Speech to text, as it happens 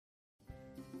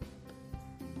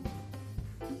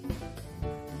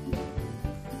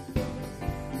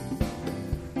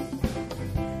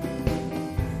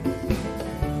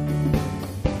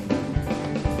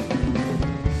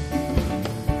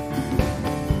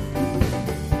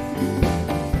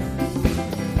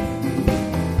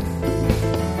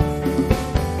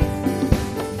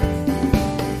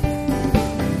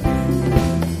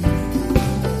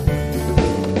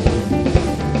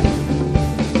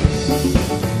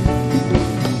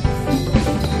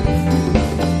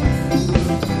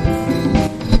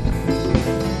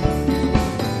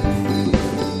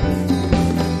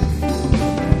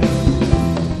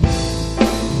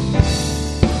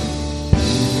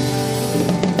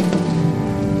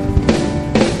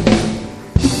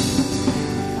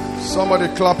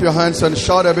Somebody clap your hands and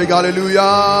shout a big hallelujah.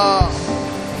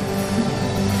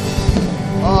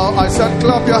 I said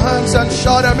clap your hands and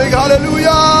shout a big hallelujah.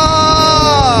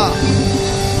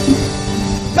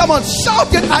 Come on,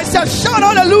 shout it. I said shout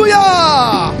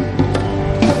hallelujah.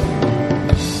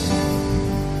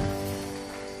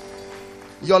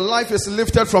 Your life is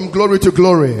lifted from glory to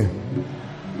glory.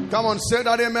 Come on, say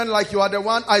that amen like you are the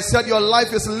one. I said your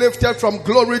life is lifted from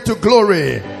glory to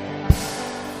glory.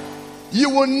 You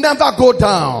will never go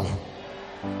down.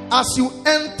 As you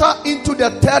enter into the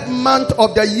 3rd month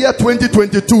of the year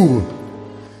 2022,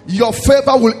 your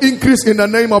favor will increase in the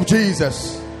name of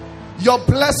Jesus. Your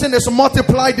blessing is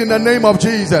multiplied in the name of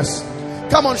Jesus.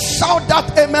 Come on, shout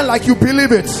that amen like you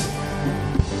believe it.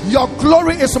 Your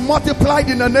glory is multiplied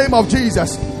in the name of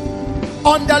Jesus.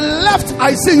 On the left,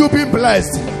 I see you being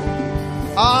blessed.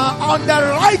 On the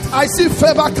right, I see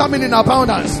favor coming in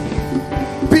abundance.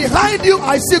 Behind you,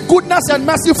 I see goodness and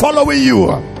mercy following you.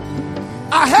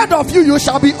 Ahead of you, you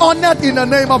shall be honored in the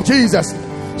name of Jesus.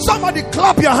 Somebody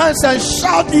clap your hands and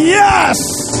shout yes.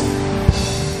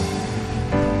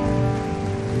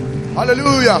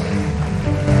 Hallelujah.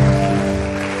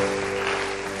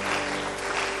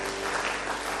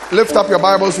 Lift up your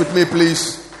Bibles with me,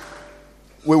 please.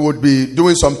 We would be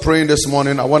doing some praying this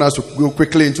morning. I want us to go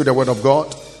quickly into the Word of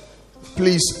God.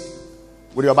 Please,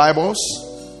 with your Bibles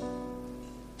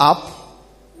up.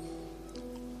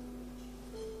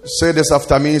 Say this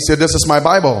after me. Say, this is my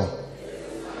Bible.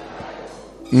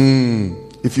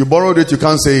 If you borrowed it, you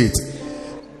can't say it.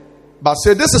 But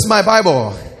say, this is my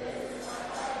Bible.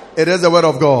 It is the Word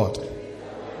of God.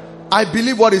 I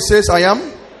believe what it says I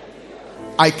am.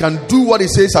 I can do what it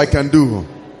says I can do.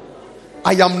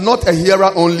 I am not a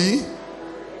hearer only.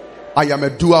 I am a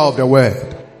doer of the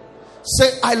Word.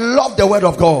 Say, I love the Word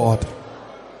of God.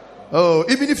 Oh,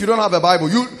 even if you don't have a Bible,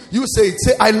 you say it.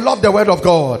 Say, I love the Word of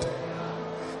God.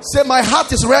 Say, my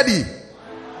heart is ready.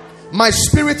 My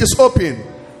spirit is open.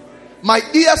 My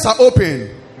ears are open.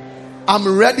 I'm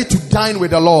ready to dine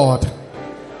with the Lord.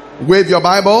 Wave your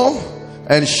Bible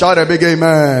and shout a big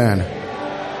amen.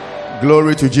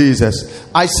 Glory to Jesus.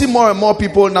 I see more and more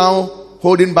people now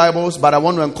holding Bibles, but I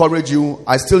want to encourage you.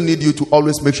 I still need you to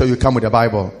always make sure you come with a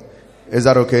Bible. Is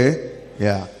that okay?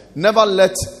 Yeah. Never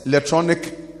let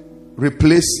electronic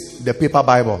replace the paper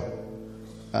Bible.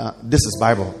 This is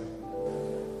Bible.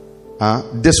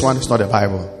 This one is not a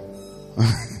Bible.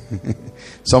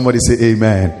 Somebody say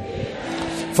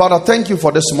amen. Father, thank you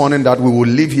for this morning that we will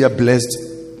leave here blessed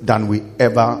than we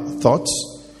ever thought.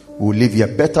 We will leave here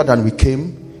better than we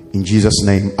came. In Jesus'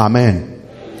 name, amen.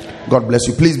 God bless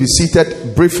you. Please be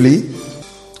seated briefly.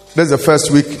 This is the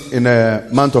first week in the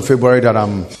month of February that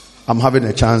I'm having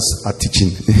a chance at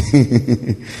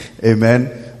teaching.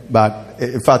 Amen. But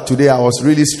in fact, today I was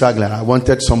really struggling. I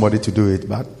wanted somebody to do it,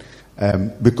 but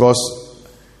because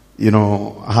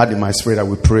I had in my spirit that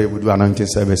we pray, we do anointing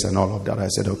service and all of that. I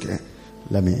said, okay,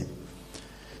 let me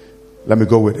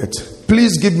go with it.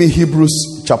 Please give me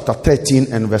Hebrews chapter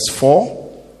 13 and verse 4.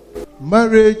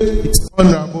 Marriage is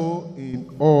honorable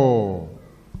in all,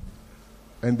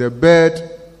 and the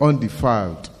bed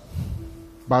undefiled.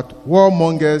 But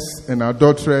whoremongers and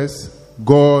adulterers,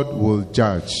 God will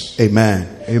judge. Amen.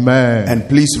 Amen. And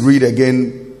please read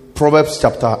again Proverbs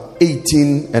chapter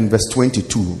 18 and verse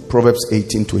 22. Proverbs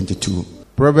 18:22.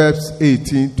 Proverbs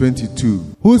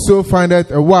 18:22. Whoso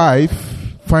findeth a wife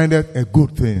findeth a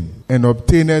good thing, and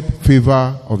obtaineth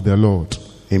favor of the Lord.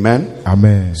 Amen.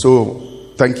 Amen. So,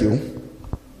 thank you.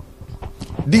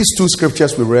 These two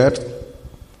scriptures we read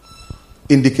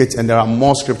indicate, and there are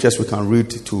more scriptures we can read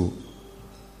to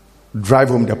drive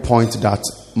home the point that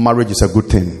marriage is a good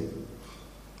thing.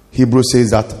 Hebrews says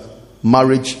that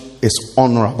marriage is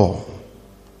honorable.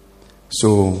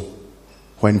 So,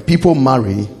 when people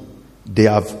marry, they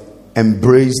have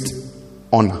embraced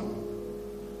honor.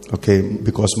 Okay,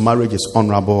 because marriage is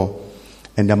honorable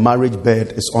and the marriage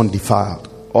bed is undefiled.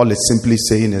 All it's simply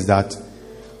saying is that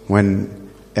when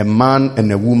a man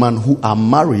and a woman who are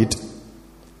married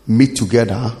meet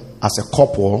together as a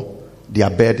couple, their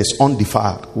bed is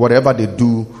undefiled. Whatever they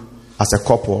do as a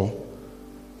couple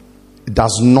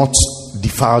does not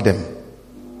defile them.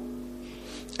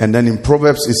 And then in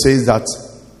Proverbs it says that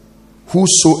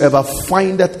whosoever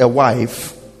findeth a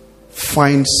wife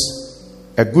finds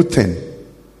a good thing.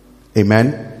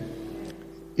 Amen.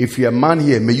 If you're a man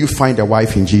here, may you find a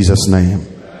wife in Jesus' name.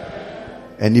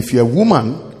 And if you're a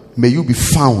woman, may you be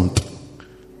found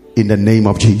in the name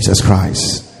of Jesus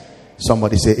Christ.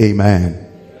 Somebody say amen.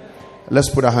 Let's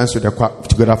put our hands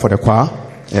together for the choir.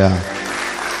 Yeah.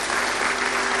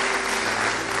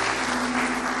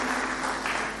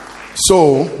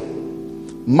 So,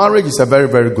 Marriage is a very,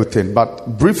 very good thing.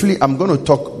 But briefly, I'm going to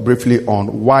talk briefly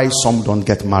on why some don't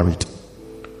get married.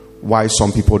 Why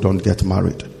some people don't get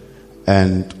married.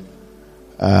 And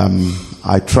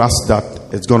I trust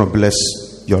that it's going to bless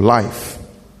your life.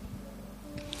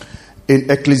 In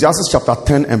Ecclesiastes chapter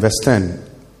 10 and verse 10.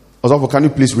 Osofo, can you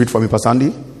please read for me, Pastor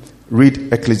Andy?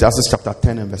 Read Ecclesiastes chapter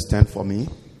 10 and verse 10 for me.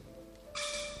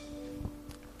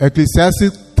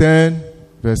 Ecclesiastes 10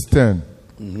 verse 10.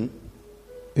 Mm-hmm.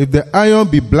 If the iron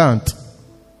be blunt,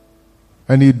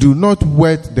 and he do not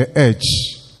whet the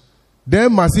edge,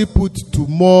 then must he put to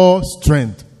more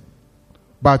strength.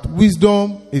 But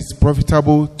wisdom is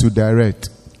profitable to direct.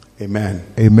 Amen.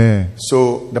 Amen.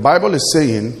 So the Bible is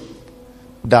saying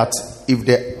that if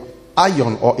the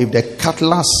iron or if the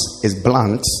cutlass is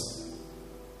blunt,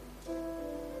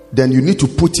 then you need to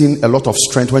put in a lot of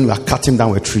strength when you are cutting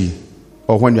down a tree,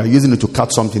 or when you are using it to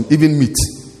cut something, even meat.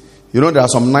 You know, there are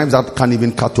some knives that can't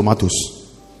even cut tomatoes.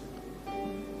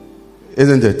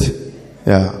 Isn't it?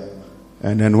 Yeah.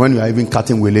 And then when you are even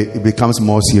cutting with it, it becomes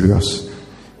more serious.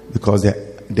 Because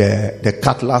the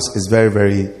cutlass is very,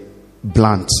 very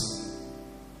blunt.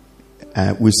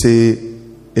 We say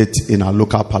it in our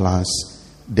local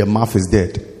parlance, the mouth is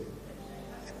dead.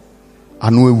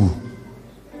 Anuewu.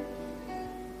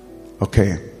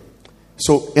 Okay.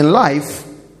 So in life,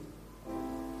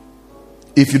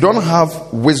 if you don't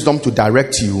have wisdom to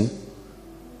direct you,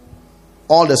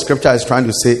 all the scripture is trying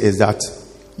to say is that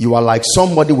you are like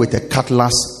somebody with a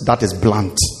cutlass that is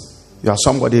blunt. You are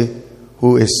somebody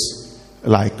who is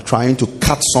like trying to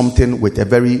cut something with a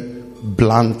very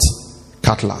blunt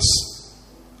cutlass.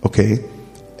 Okay?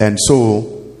 And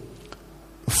so,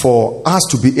 for us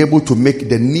to be able to make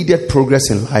the needed progress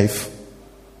in life,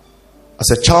 as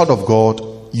a child of God,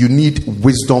 you need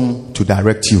wisdom to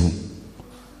direct you.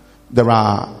 There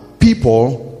are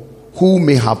people who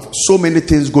may have so many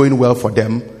things going well for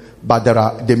them, but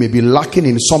they may be lacking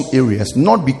in some areas,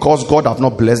 not because God have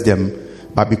not blessed them,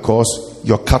 but because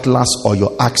your cutlass or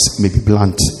your axe may be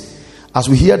blunt. As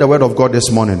we hear the word of God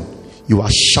this morning, you are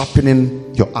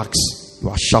sharpening your axe, you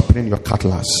are sharpening your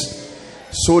cutlass,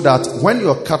 so that when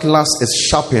your cutlass is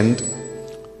sharpened,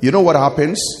 you know what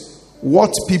happens?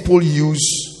 What people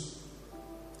use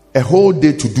a whole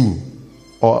day to do,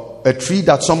 or a tree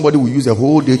that somebody will use a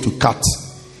whole day to cut,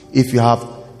 if you have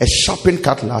a sharpened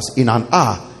cutlass, in an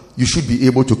hour you should be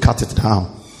able to cut it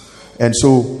down. And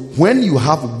so when you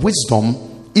have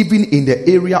wisdom, even in the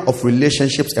area of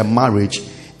relationships and marriage,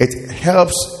 it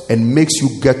helps and makes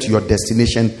you get to your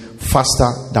destination faster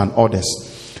than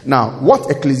others. Now,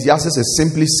 what Ecclesiastes is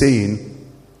simply saying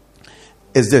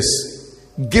is this: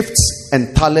 gifts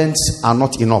and talents are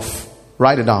not enough.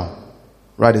 Write it down.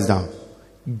 Write this down.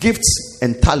 Gifts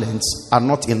and talents are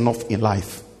not enough in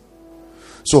life.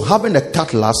 So having a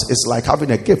cutlass is like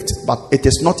having a gift, but it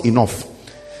is not enough.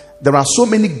 There are so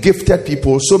many gifted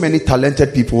people, so many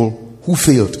talented people who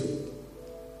failed.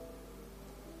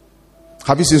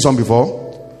 Have you seen some before?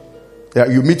 Yeah,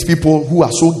 you meet people who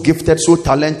are so gifted, so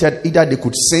talented. Either they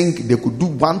could sing, they could do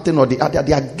one thing or the other.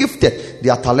 They are gifted, they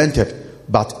are talented,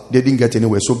 but they didn't get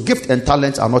anywhere. So gift and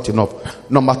talents are not enough.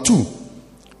 Number two,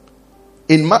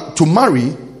 to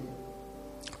marry,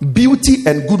 beauty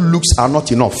and good looks are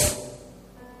not enough.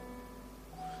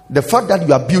 The fact that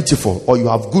you are beautiful or you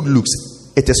have good looks,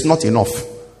 it is not enough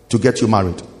to get you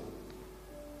married.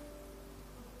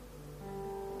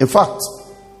 In fact,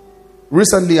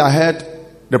 recently I heard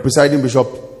the presiding bishop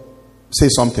say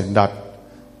something, that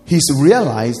he's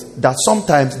realized that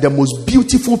sometimes the most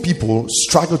beautiful people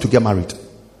struggle to get married.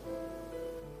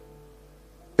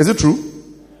 Is it true?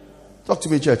 Talk to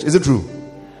me, church. Is it true?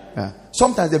 Yeah.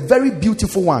 Sometimes the very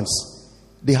beautiful ones,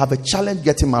 they have a challenge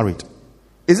getting married.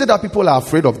 Is it that people are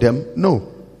afraid of them?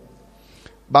 No.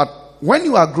 But when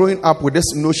you are growing up with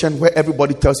this notion where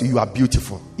everybody tells you are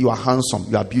beautiful, you are handsome,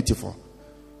 you are beautiful,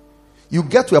 you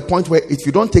get to a point where if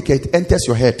you don't take it, it enters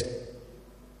your head.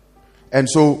 And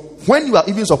so when you are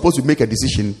even supposed to make a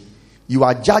decision, you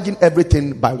are judging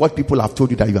everything by what people have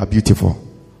told you that you are beautiful.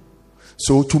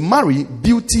 So to marry,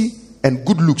 beauty and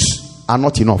good looks are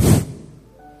not enough.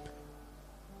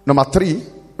 Number three,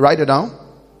 write it down.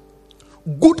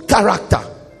 Good character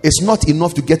is not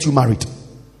enough to get you married.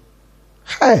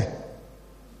 Hey.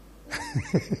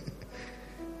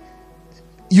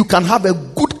 You can have a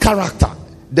good character.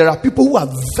 There are people who are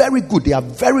very good. They have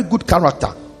very good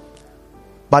character,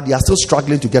 but they are still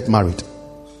struggling to get married.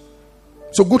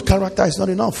 So good character is not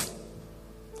enough.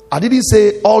 I didn't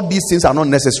say all these things are not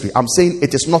necessary. I'm saying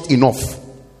it is not enough.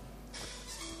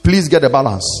 Please get a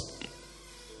balance.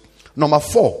 Number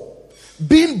four,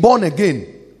 being born again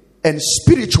and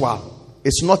spiritual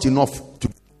is not enough.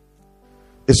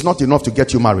 is not enough to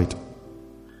get you married.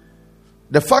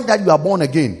 The fact that you are born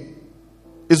again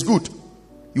is good.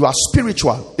 You are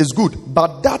spiritual is good.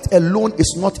 But that alone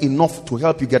is not enough to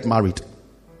help you get married.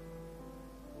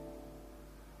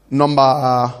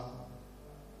 Number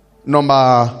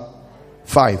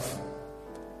 5.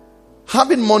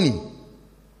 Having money,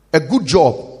 a good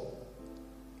job,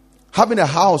 having a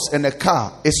house and a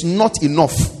car is not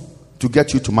enough to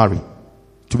get you to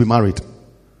be married.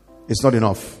 It's not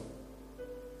enough.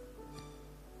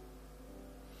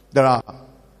 There are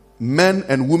men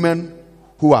and women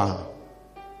who are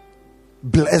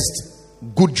blessed,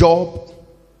 good job,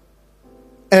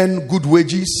 earn good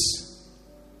wages,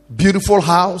 beautiful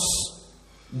house,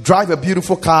 drive a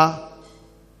beautiful car,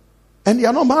 and they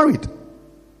are not married.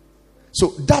 So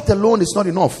that alone is not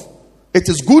enough. It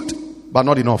is good, but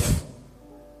not enough.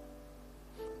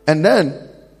 And then,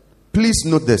 please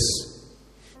note this.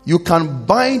 You can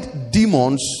bind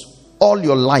demons all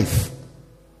your life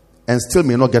and still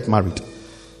may not get married.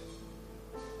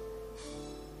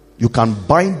 You can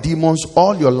bind demons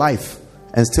all your life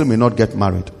and still may not get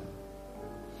married.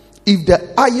 If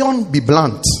the iron be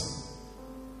blunt,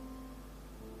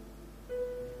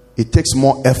 it takes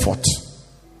more effort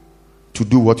to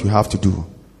do what you have to do.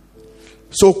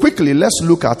 So quickly, let's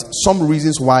look at some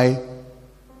reasons why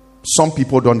some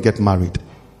people don't get married,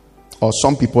 or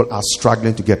some people are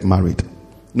struggling to get married.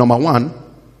 Number 1,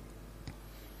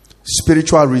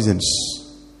 spiritual reasons.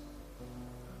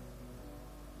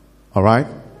 All right?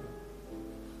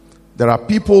 There are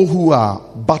people who are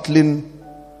battling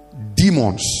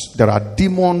demons. There are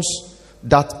demons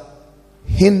that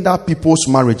hinder people's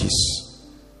marriages.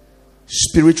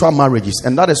 Spiritual marriages.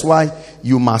 And that is why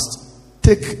you must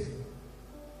take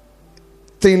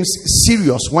things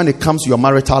serious when it comes to your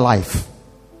marital life.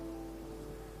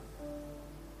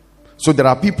 So there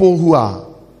are people who are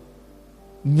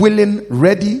willing,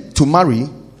 ready to marry,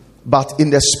 but in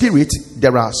the spirit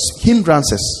there are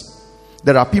hindrances.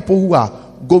 There are people who are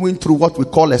going through what we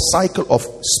call a cycle of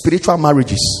spiritual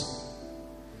marriages.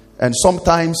 And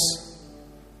sometimes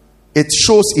it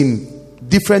shows in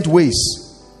different ways.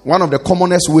 One of the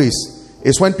commonest ways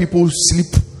is when people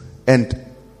sleep and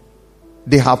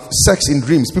they have sex in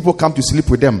dreams. People come to sleep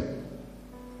with them.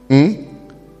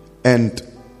 And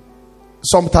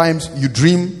sometimes you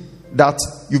dream that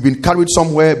you've been carried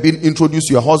somewhere, being introduced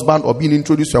to your husband or being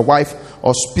introduced to your wife.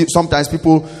 Or sometimes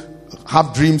people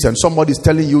have dreams and somebody is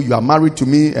telling you, you are married to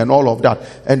me and all of that.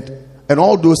 And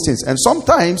all those things. And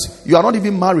sometimes you are not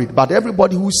even married, but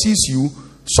everybody who sees you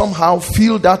somehow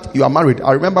feel that you are married.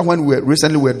 I remember when we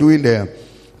were doing the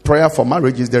prayer for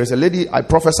marriages, there is a lady I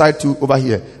prophesied to over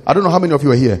here. I don't know how many of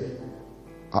you are here.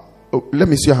 Let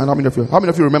me see how many of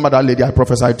you remember that lady I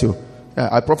prophesied to.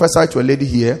 I prophesied to a lady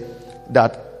here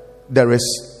that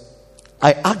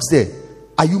I asked her,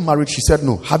 are you married? She said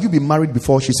no. Have you been married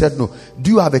before? She said no.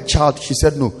 Do you have a child? She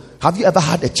said no. Have you ever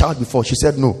had a child before? She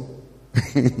said no.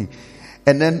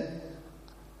 And then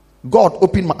God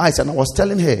opened my eyes and I was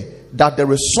telling her that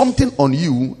there is something on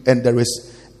you, and there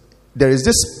is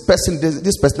this person,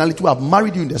 this personality who have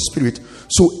married you in the spirit.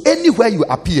 So anywhere you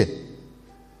appear,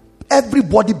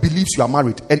 everybody believes you are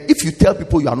married. And if you tell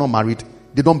people you are not married,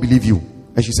 they don't believe you.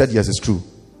 And she said, yes, it's true.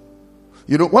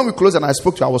 You know, when we closed and I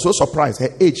spoke to her, I was so surprised. Her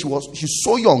age, she's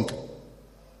so young.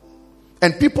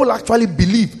 And people actually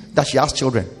believe that she has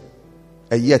children.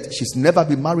 And yet, she's never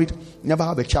been married, never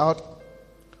have a child.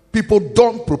 People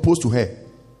don't propose to her.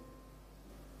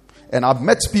 And I've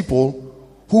met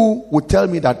people who would tell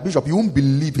me that, Bishop, you won't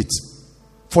believe it.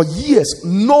 For years,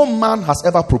 no man has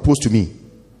ever proposed to me.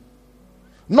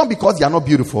 Not because they are not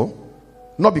beautiful,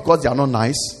 not because they are not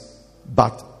nice,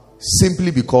 but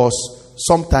simply because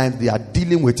sometimes they are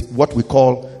dealing with what we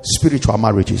call spiritual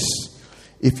marriages.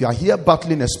 If you are here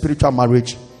battling a spiritual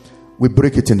marriage, we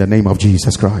break it in the name of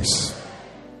Jesus Christ.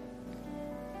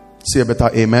 Say a better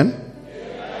amen.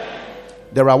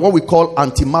 There are what we call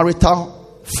anti-marital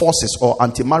forces or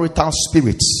anti-marital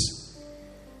spirits.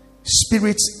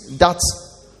 Spirits that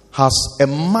has a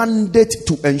mandate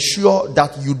to ensure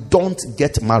that you don't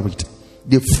get married.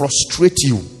 They frustrate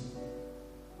you.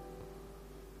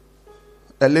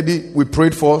 A lady we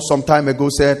prayed for some time ago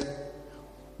said,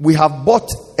 we have bought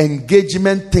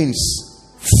engagement things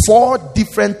 4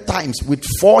 different times with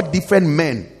 4 different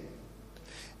men.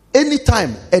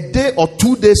 Anytime, a day or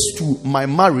 2 days to my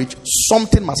marriage,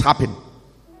 something must happen.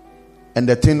 And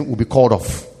the thing will be called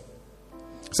off.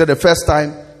 So the first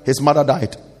time, his mother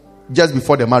died. Just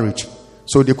before the marriage.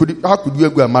 So how could you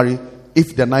go and marry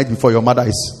if the night before your mother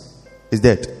is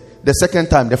dead? The second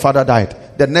time, the father died.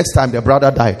 The next time, the brother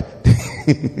died.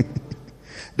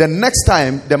 The next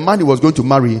time the man he was going to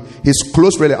marry, his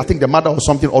close relative, I think the mother or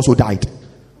something, also died.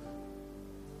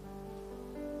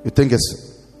 You think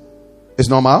it's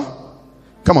normal?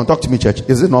 Come on, talk to me, church.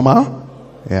 Is it normal?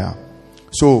 Yeah.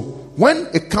 So when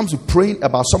it comes to praying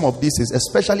about some of these things,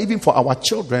 especially even for our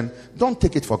children, don't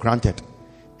take it for granted.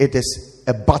 It is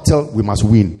a battle we must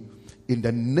win. In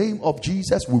the name of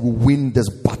Jesus, we will win this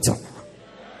battle.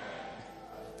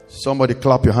 Somebody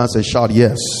clap your hands and shout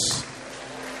yes.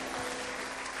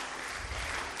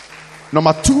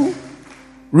 Number 2,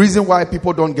 reason why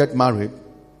people don't get married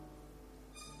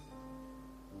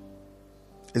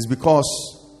is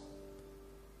because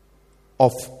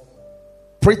of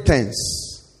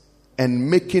pretense and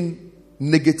making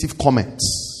negative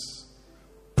comments.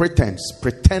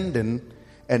 Pretending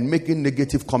and making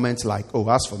negative comments like, oh,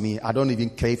 as for me, I don't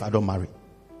even care if I don't marry.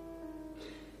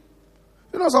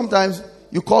 You know, sometimes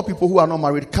you call people who are not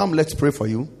married, come, let's pray for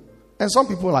you. And some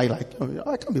people are like, oh,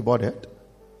 I can't be bothered.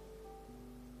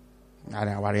 I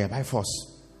don't worry by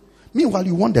force. Meanwhile,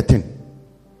 you want the thing.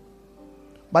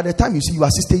 By the time you see, you are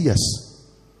 60 years.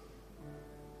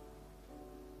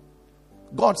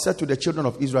 God said to the children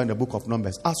of Israel in the book of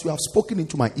Numbers, as you have spoken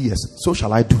into my ears, so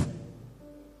shall I do.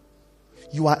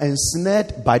 You are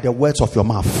ensnared by the words of your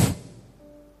mouth.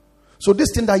 So this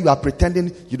thing that you are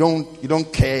pretending you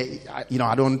don't care,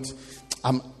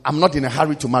 I'm not in a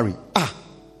hurry to marry.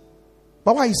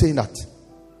 But why are you saying that?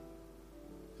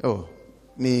 Oh,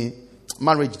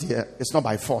 marriage, dear, it's not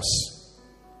by force.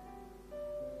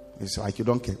 It's like you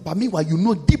don't care. But meanwhile, you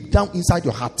know deep down inside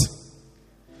your heart,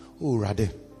 oh, rather,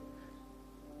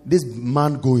 this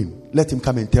man going, let him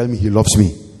come and tell me he loves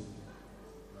me.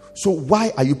 So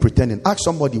why are you pretending? Ask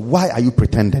somebody, why are you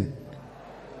pretending?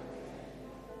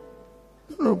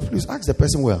 No, please ask the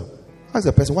person well. Ask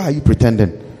the person, why are you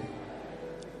pretending?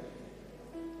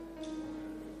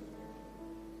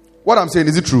 What I'm saying,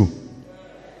 is it true?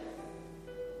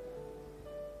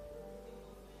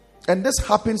 And this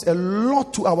happens a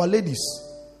lot to our ladies.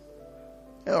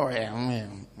 Oh, yeah,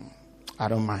 I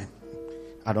don't mind.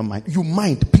 You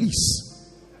mind, please.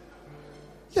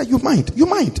 Yeah, you mind.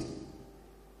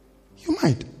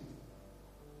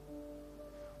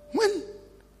 When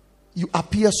you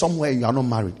appear somewhere you are not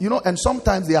married, and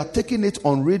sometimes they are taking it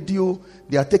on radio,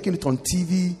 they are taking it on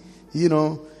TV,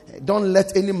 don't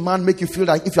let any man make you feel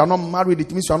like if you are not married,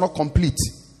 it means you are not complete.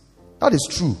 That is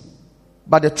true.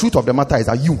 But the truth of the matter is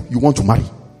that you want to marry.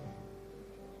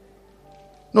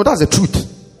 No, that's the truth.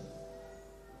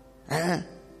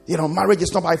 Marriage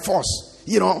is not by force,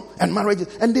 and marriage,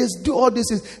 and they do all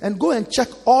this, and go and check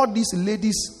all these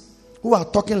ladies who are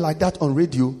talking like that on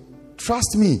radio.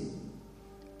 Trust me,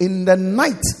 in the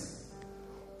night,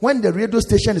 when the radio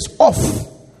station is off,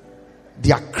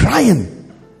 they are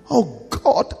crying, oh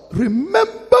God,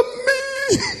 remember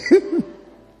me.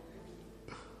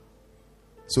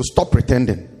 So stop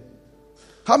pretending.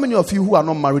 How many of you who are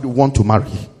not married want to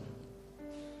marry?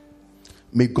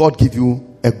 May God give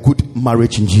you a good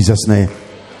marriage in Jesus' name.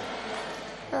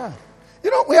 Yeah.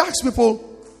 We ask people,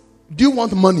 do you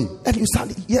want money? And you say,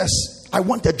 yes, I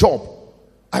want a job.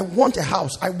 I want a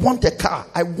house. I want a car.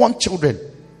 I want children.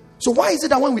 So why is it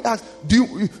that when we ask,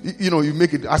 do you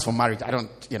make it ask for marriage? I don't,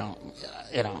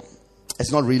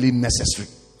 it's not really necessary.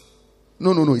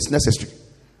 No, it's necessary.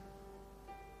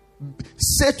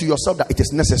 Say to yourself that it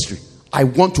is necessary. I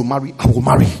want to marry, I will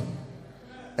marry.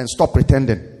 And stop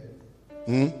pretending.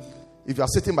 If you are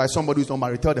sitting by somebody who is not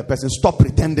married, tell the person, stop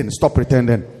pretending.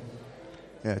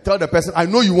 Yeah, tell the person, I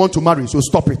know you want to marry, so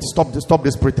stop it. Stop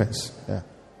this pretense. Yeah.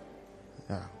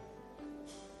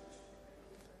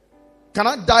 Can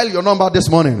I dial your number this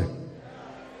morning?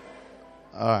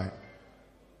 All right.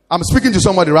 I'm speaking to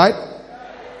somebody, right?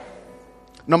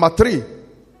 Number 3.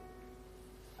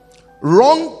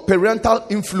 Wrong parental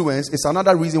influence is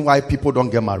another reason why people don't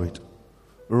get married.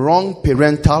 Wrong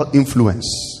parental influence.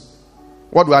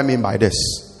 What do I mean by this?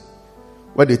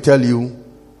 Where they tell you,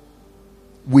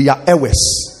 we are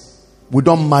Ewes, we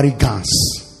don't marry guns.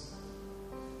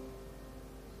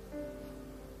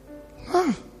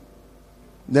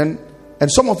 Then,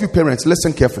 and some of you parents,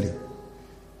 listen carefully.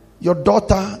 Your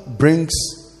daughter brings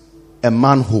a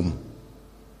man home.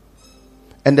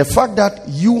 And the fact that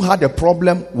you had a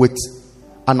problem with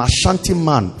an Ashanti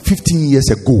man 15 years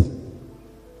ago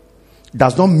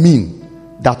does not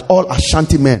mean that all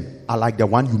Ashanti men are like the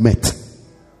one you met.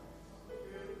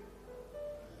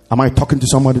 Am I talking to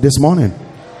somebody this morning?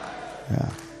 Yeah.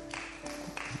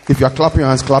 If you are clapping your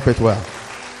hands, clap it well.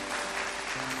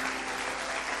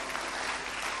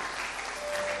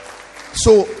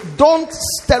 So don't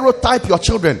stereotype your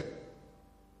children.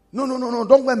 No. Don't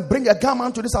go and bring a guy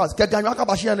man to this house.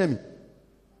 15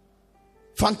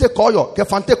 Fante koyo, ke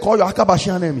fante koyo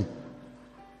akabashianemi.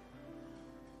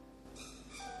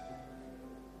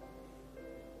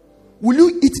 Will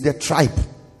you eat the tribe?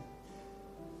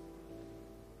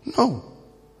 No.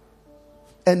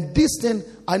 And this thing,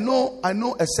 I know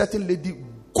a certain lady,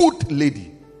 good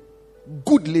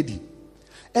lady.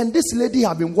 And this lady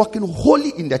had been working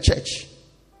wholly in the church.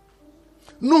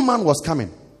 No man was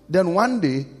coming. Then one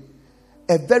day,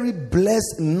 a very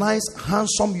blessed, nice,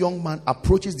 handsome young man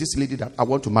approaches this lady that I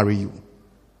want to marry you.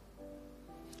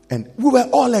 And we were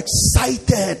all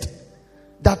excited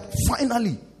that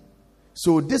finally.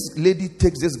 So this lady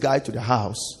takes this guy to the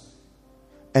house.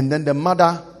 And then the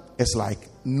mother is like,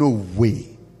 no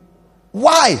way.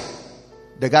 Why?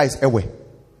 The guy is away.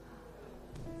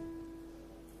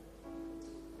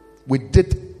 We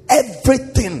did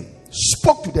everything.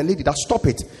 Spoke to the lady that stop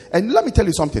it. And let me tell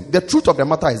you something. The truth of the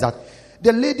matter is that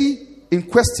the lady in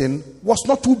question was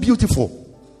not too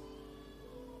beautiful.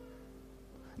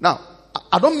 Now,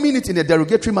 I don't mean it in a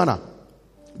derogatory manner.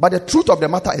 But the truth of the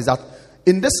matter is that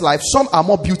in this life, some are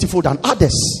more beautiful than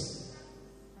others.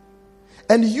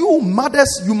 And you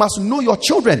mothers, you must know your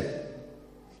children.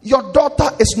 Your daughter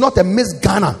is not a Miss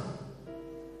Ghana.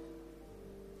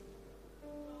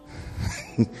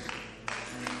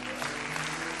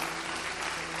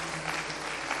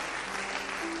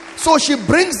 So she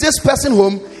brings this person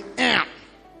home.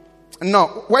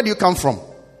 No, where do you come from?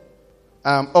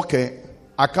 Okay,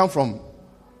 I come from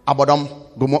Abodom,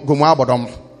 Gumwa Abodom.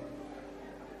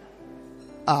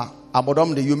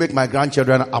 Abodom, you make my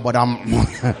grandchildren Abodom.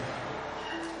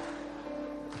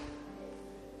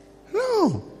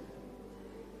 No.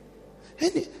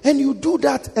 And you do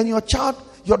that, and your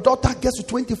daughter gets to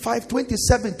 25,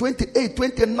 27, 28,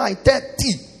 29, 30.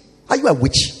 Are you a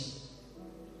witch?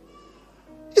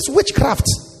 It's witchcraft.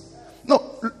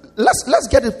 No, let's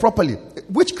get it properly.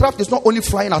 Witchcraft is not only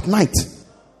flying at night.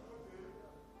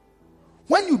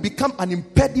 When you become an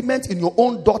impediment in your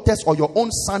own daughter's or your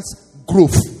own son's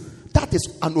growth, that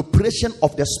is an operation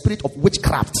of the spirit of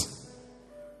witchcraft.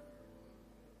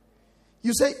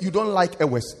 You say you don't like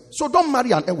Ewes, so don't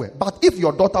marry an Ewe. But if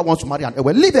your daughter wants to marry an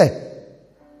Ewe, leave her.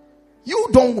 You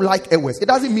don't like Ewes. It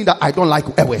doesn't mean that I don't like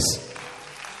Ewes.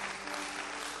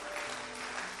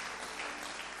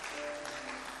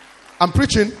 I'm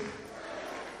preaching.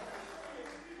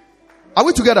 Are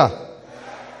we together?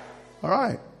 All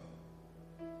right.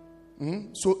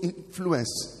 So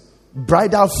influence,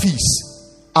 bridal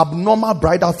fees, abnormal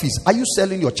bridal fees. Are you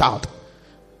selling your child?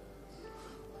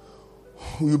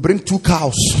 You bring 2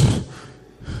 cows.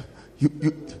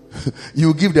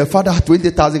 You give the father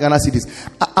 20,000 Ghana cedis.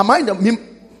 Am I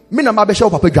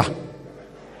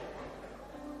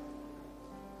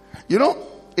you know,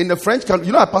 in the French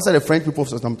country, I pastored the French people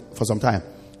for some time.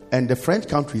 And the French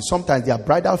country, sometimes their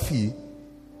bridal fee,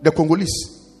 the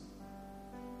Congolese,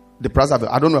 the Brazzaville,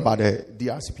 I don't know about the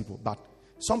DRC people, but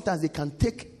sometimes they can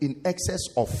take in excess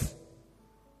of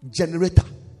generator.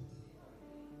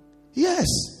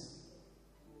 Yes,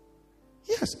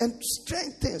 and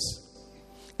strange things.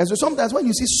 And so sometimes when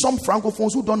you see some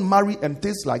Francophones who don't marry and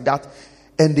things like that,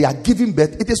 and they are giving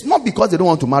birth, it is not because they don't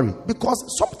want to marry, because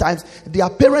sometimes their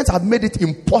parents have made it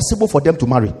impossible for them to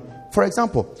marry. For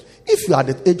example, if you are at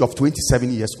the age of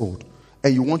 27 years old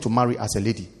and you want to marry as a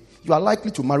lady, you are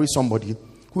likely to marry somebody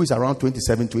who is around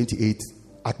 27, 28,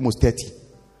 at most 30.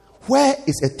 Where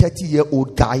is a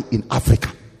 30-year-old guy in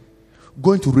Africa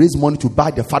going to raise money to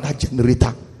buy the father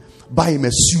generator, buy him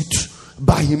a suit,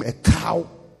 buy him a cow,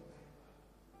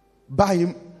 buy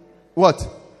him what?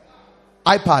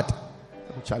 iPad.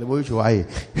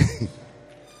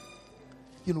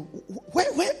 You know,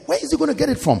 where is he going to get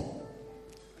it from?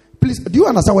 Please, do you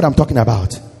understand what I'm talking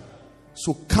about?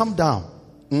 So calm down.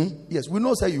 Yes, we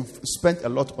know that you've spent a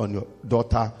lot on your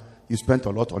daughter, you spent a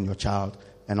lot on your child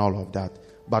and all of that.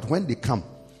 But when they come,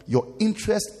 your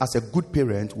interest as a good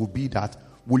parent will be that,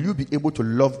 will you be able to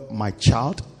love my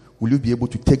child? Will you be able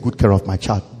to take good care of my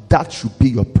child? That should be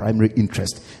your primary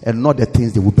interest and not the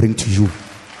things they will bring to you.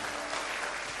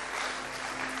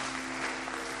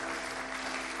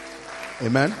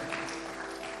 Amen.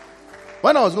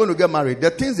 When I was going to get married,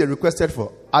 the things they requested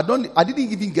for, I didn't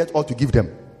even get all to give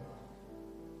them.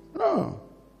 No.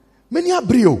 Many are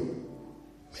brio.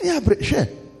 Share.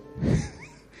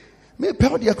 In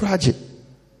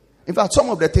fact,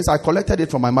 some of the things I collected it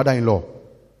from my mother-in-law.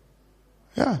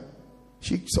 Yeah.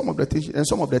 Some of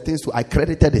the things too, I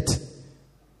credited it.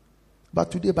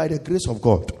 But today, by the grace of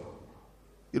God,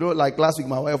 you know, like last week,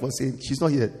 my wife was saying, she's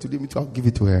not here. Today, I'll give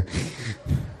it to her.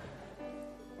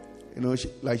 You know, she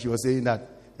was saying that,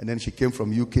 and then she came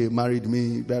from UK, married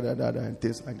me, and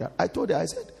things like that. I told her, I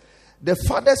said, the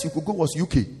farthest you could go was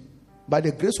UK. by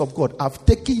the grace of God, I've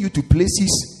taken you to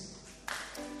places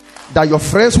that your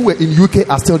friends who were in UK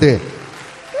are still there.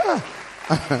 Yeah.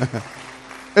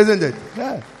 Isn't it?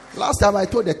 Yeah. Last time I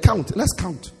told the count. Let's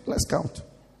count.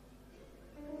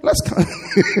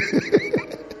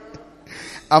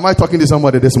 Am I talking to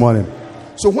somebody this morning?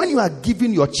 So when you are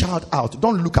giving your child out,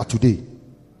 don't look at today.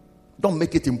 Don't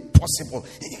make it impossible.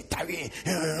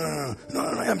 No,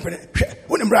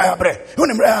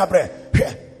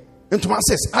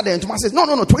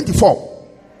 24.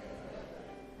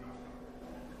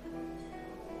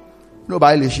 No,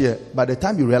 by the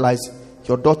time you realize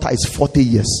your daughter is 40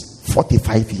 years,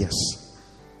 45 years,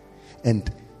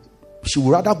 and she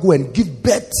would rather go and give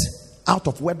birth out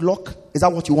of wedlock. Is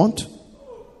that what you want?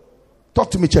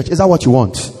 Talk to me, church. Is that what you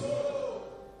want?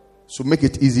 So make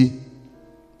it easy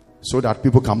so that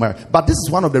people can marry. But this is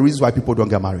one of the reasons why people don't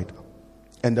get married.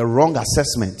 And the wrong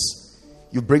assessments.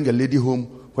 You bring a lady home.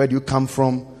 Where do you come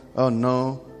from? Oh,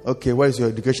 no. Okay, where is your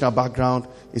educational background?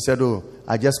 He said, oh,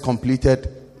 I just completed,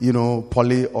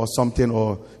 poly or something,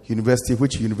 or university.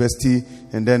 Which university?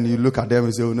 And then you look at them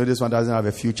and say, oh, no, this one doesn't have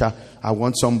a future. I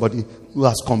want somebody who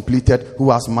has completed,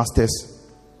 who has masters.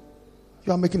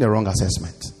 You are making a wrong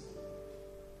assessment.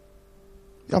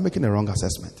 You are making a wrong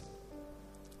assessment.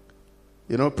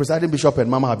 Presiding Bishop and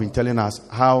Mama have been telling us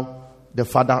how the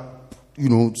father,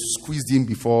 squeezed in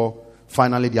before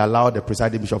finally they allowed the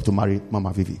presiding bishop to marry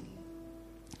Mama Vivi.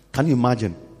 Can you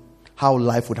imagine how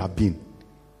life would have been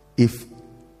if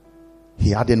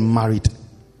he hadn't married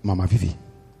Mama Vivi?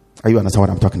 Are you understand what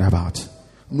I'm talking about?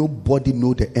 Nobody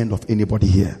knows the end of anybody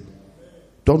here.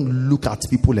 Don't look at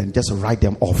people and just write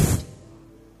them off.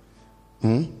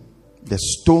 The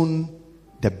stone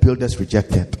the builders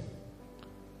rejected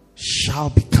shall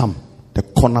become the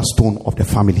cornerstone of the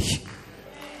family.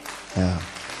 Yeah.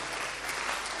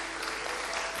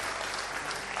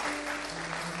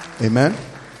 Amen.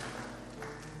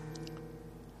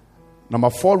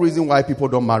 Number 4 reason why people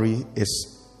don't marry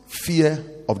is fear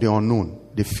of the unknown.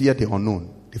 They fear the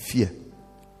unknown.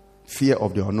 Fear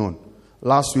of the unknown.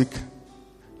 Last week,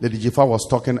 Lady Jifa was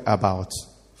talking about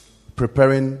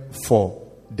preparing for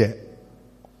the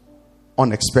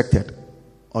unexpected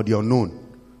or the unknown.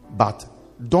 But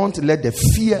don't let the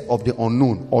fear of the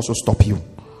unknown also stop you.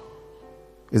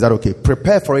 Is that okay?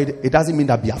 Prepare for it. It doesn't mean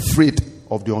that be afraid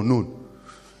of the unknown.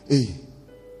 Hey,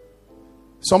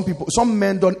 some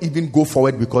men don't even go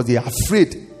forward because they are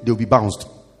afraid they'll be bounced.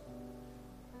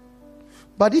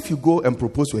 But if you go and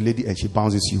propose to a lady and she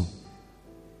bounces you,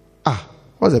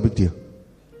 what's the big deal?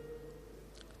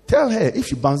 Tell her, if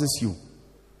she bounces you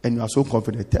and you are so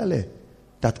confident, tell her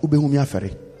that ubehumia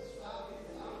ferry.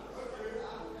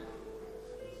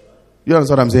 You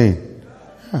understand what I'm saying?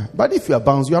 Yeah. But if you are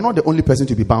bounced, you are not the only person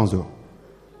to be bounced though.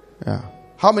 Yeah.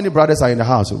 How many brothers are in the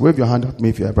house? Wave your hand at me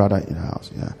if you're a brother in the house.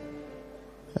 Yeah.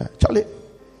 Charlie,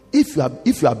 if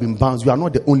you have been bounced, you are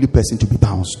not the only person to be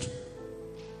bounced.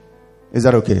 Is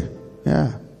that okay?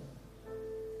 Yeah.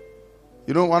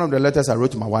 One of the letters I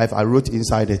wrote to my wife, I wrote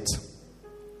inside it.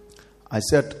 I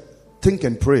said, think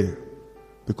and pray.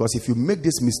 Because if you make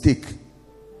this mistake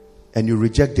and you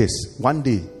reject this, one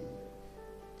day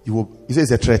you will. He says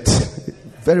it's a threat.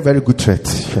 Very, very good threat.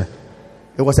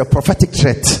 It was a prophetic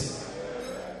threat.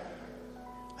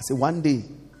 I said, one day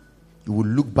you will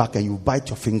look back and you will bite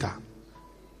your finger.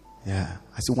 Yeah.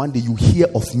 I said, one day you hear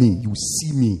of me, you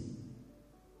see me.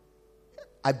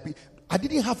 I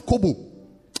didn't have kobo,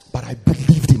 but I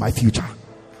believed in my future.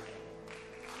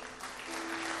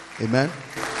 Amen.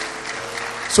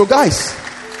 So guys,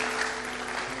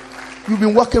 you've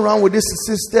been walking around with these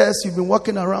sisters.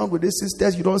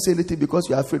 You don't say anything because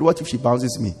you're afraid. What if she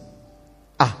bounces me?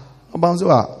 Bounce her.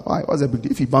 Why? What's the big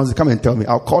deal? If he bounces, come and tell me.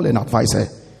 I'll call and advise her.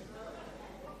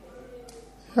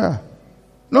 Yeah.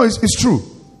 No, it's true.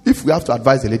 If we have to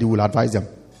advise the lady, we'll advise them.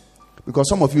 Because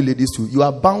some of you ladies too, you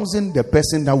are bouncing the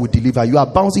person that will deliver. You are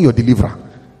bouncing your deliverer.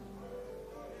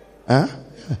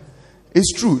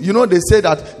 It's true. They say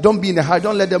that don't be in a hurry.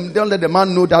 Don't let the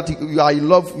man know that you are in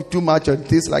love too much and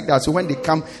things like that. So when they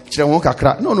come,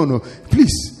 no.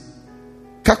 Please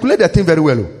calculate that thing very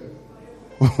well.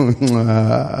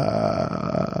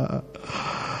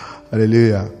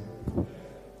 Hallelujah.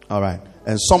 All right.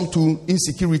 And some too,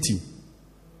 insecurity.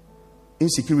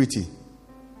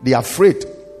 They are afraid.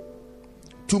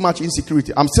 Too much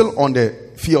insecurity. I'm still on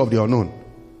the fear of the unknown.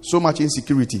 So much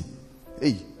insecurity.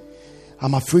 Hey,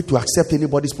 I'm afraid to accept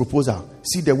anybody's proposal.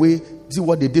 See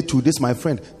what they did to this my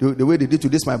friend. The way they did to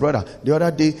this my brother. The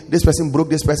other day, this person broke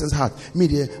this person's heart.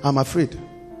 I'm afraid.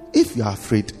 If you are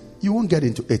afraid, you won't get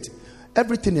into it.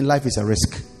 Everything in life is a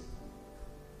risk.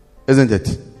 Isn't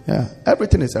it? Yeah.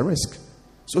 Everything is a risk.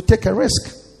 So take a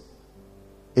risk.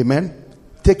 Amen.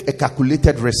 Take a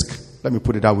calculated risk. Let me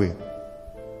put it that way.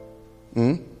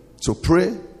 So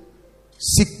pray,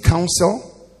 seek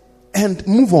counsel, and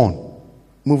move on.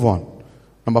 Move on.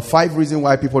 Number 5 reason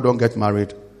why people don't get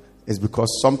married is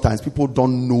because sometimes people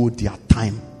don't know their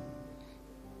time.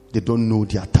 They don't know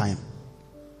their time.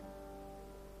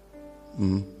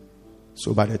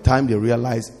 So by the time they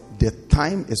realize the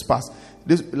time is past.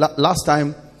 Last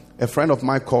time, a friend of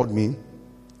mine called me.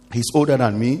 He's older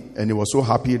than me, and he was so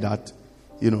happy that,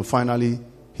 finally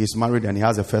he's married and he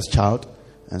has a first child.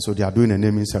 And so they are doing a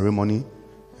naming ceremony,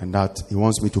 and that he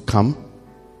wants me to come.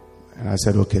 And I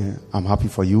said, okay, I'm happy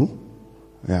for you.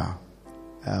 Yeah.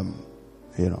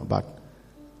 But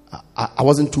I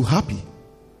wasn't too happy.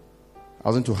 I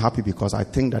wasn't too happy because I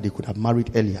think that he could have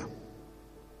married earlier.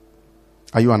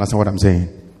 Are you understand what I'm saying?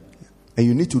 And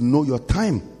you need to know your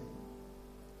time.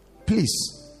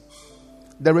 Please.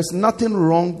 There is nothing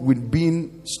wrong with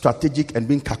being strategic and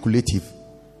being calculative.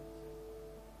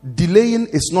 Delaying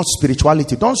is not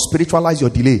spirituality. Don't spiritualize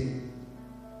your delay.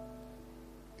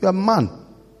 You're a man.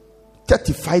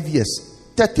 35 years,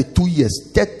 32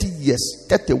 years, 30 years,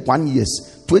 31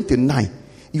 years, 29.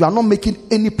 You are not making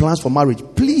any plans for marriage.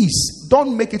 Please,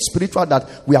 don't make it spiritual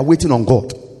that we are waiting on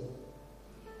God.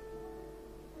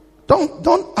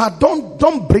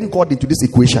 Don't bring God into this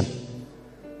equation.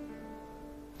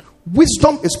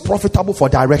 Wisdom is profitable for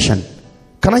direction.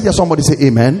 Can I hear somebody say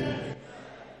amen?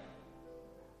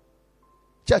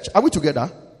 Church, are we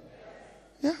together?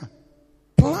 Yeah.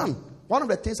 Plan. One of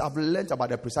the things I've learned about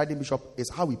the presiding bishop is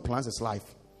how he plans his life.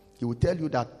 He will tell you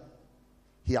that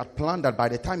he had planned that by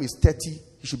the time he's 30,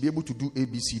 he should be able to do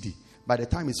ABCD. By the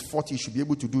time he's 40, he should be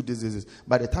able to do this.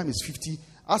 By the time he's 50,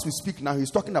 as we speak now,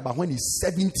 he's talking about when he's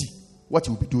 70, what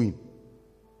he will be doing.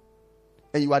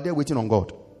 And you are there waiting on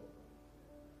God.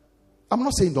 I'm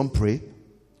not saying don't pray,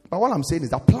 but what I'm saying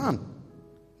is that plan.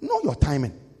 Know your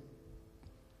timing.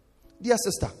 Dear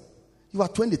sister, you are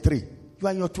 23. You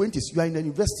are in your 20s. You are in the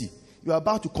university. You are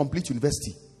about to complete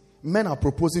university. Men are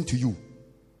proposing to you.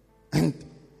 And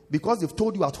because they've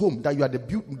told you at home that you are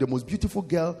the most beautiful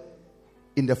girl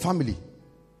in the family,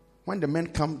 when the men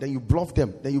come, then you bluff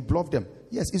them.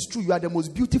 Yes, it's true. You are the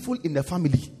most beautiful in the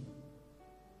family.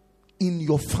 In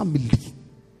your family.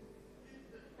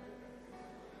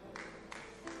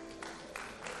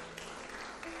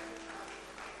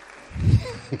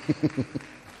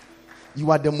 You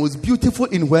are the most beautiful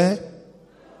in where?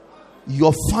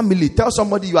 Your family. Tell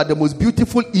somebody you are the most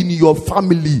beautiful in your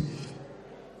family.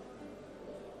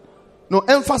 No,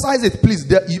 emphasize it, please.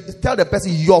 Tell the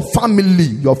person your family.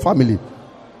 Your family.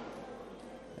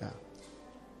 Yeah.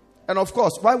 And of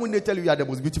course, why wouldn't they tell you are the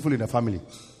most beautiful in the family?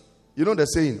 You know the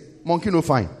saying, monkey no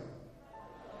fine.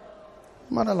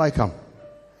 Mother like him.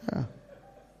 Yeah.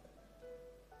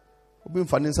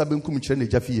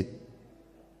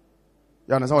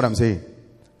 You understand what I'm saying?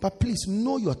 But please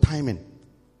know your timing.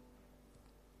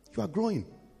 You are growing.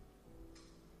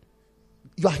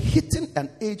 You are hitting an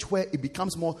age where it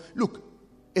becomes more. Look,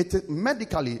 it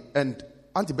medically, and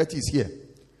Auntie Betty is here.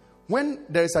 When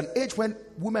there is an age when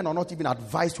women are not even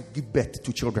advised to give birth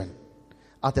to children,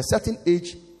 at a certain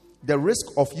age, the risk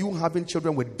of you having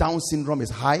children with Down syndrome is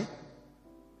high,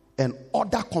 and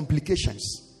other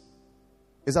complications.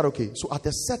 Is that okay? So at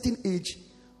a certain age,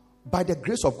 by the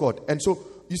grace of God. And so,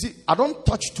 you see, I don't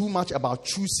touch too much about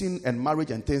choosing and marriage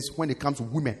and things when it comes to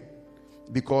women.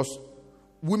 Because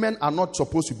women are not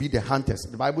supposed to be the hunters.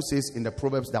 The Bible says in the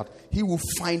Proverbs that he who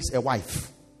finds a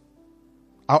wife.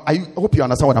 I hope you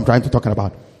understand what I'm trying to talk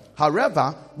about.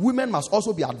 However, women must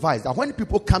also be advised that when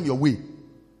people come your way,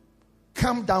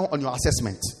 calm down on your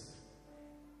assessment.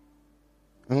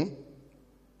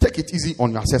 Take it easy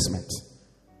on your assessment.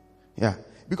 Yeah.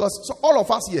 Because so all of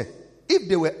us here, if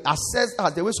they were assessed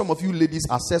as the way some of you ladies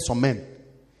assess some men,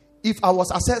 if I was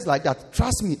assessed like that,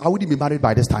 trust me, I wouldn't be married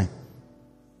by this time.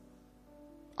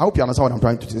 I hope you understand what I'm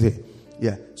trying to say.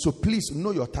 Yeah. So please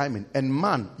know your timing. And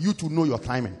man, you to know your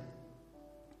timing.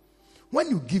 When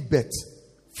you give birth,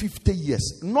 50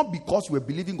 years, not because you were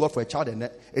believing God for a child and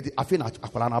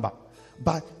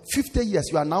but 50 years,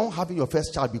 you are now having your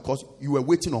first child because you were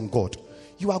waiting on God.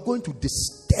 You are going to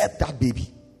disturb that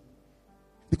baby.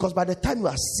 Because by the time you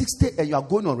are 60 and you are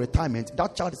going on retirement,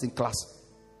 that child is in class.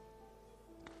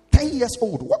 10 years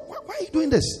old. Why are you doing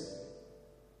this?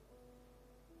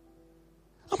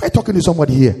 Am I talking to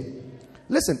somebody here?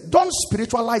 Listen, don't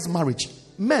spiritualize marriage.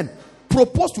 Men,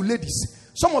 propose to ladies.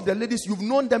 Some of the ladies, you've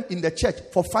known them in the church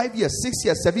for 5 years, 6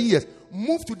 years, 7 years.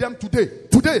 Move to them today.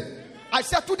 Today. I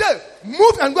said today.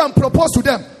 Move and go and propose to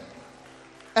them.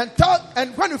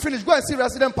 And when you finish, go and see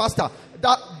resident pastor.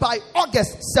 that by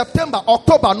August, September,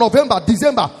 October, November,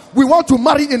 December, we want to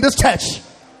marry in this church.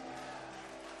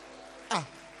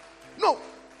 No.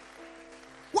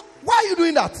 Why are you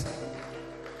doing that?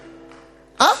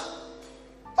 Huh?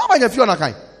 How about if you're not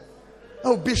kind?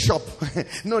 Oh, Bishop.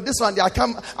 No, this one I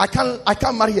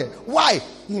can't marry her. Why?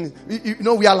 You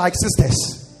know, we are like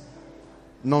sisters.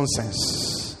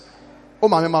 Nonsense. Oh,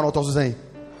 my man, what was saying?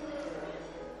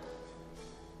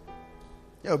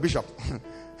 Yeah, Bishop.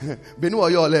 Benu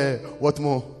ayole what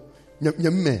more?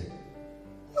 Nyame.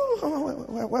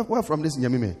 Where from this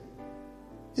Nyame?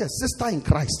 Yes, sister in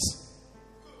Christ.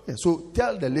 Yeah, so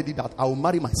tell the lady that I will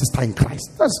marry my sister in Christ.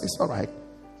 It's all right.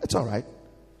 It's all right.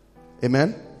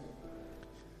 Amen.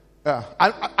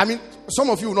 I mean, some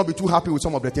of you will not be too happy with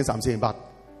some of the things I'm saying, but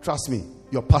trust me,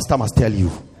 your pastor must tell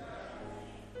you.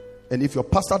 And if your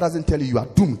pastor doesn't tell you, you are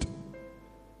doomed.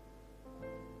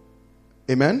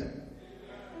 Amen.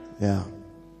 Yeah.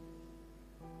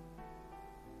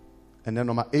 And then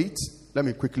number 8, let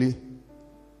me quickly.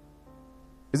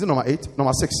 Is it number 8?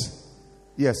 Number 6.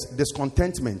 Yes,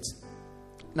 discontentment.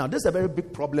 Now, this is a very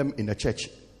big problem in the church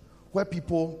where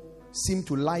people seem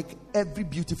to like every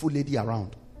beautiful lady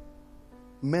around.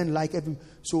 Men like every.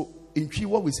 So, in Twi,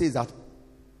 what we say is that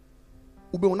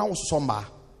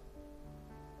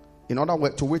in other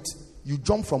words, to wait, you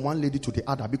jump from one lady to the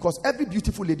other because every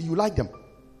beautiful lady, you like them.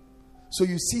 So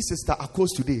you see Sister Akos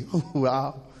today.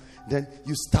 Wow. Then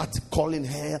you start calling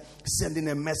her, sending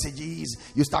her messages.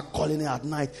 You start calling her at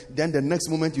night. Then the next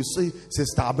moment you see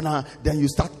Sister Abna. Then you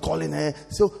start calling her.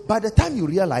 So by the time you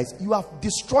realize, you have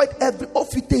destroyed every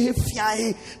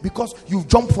because you've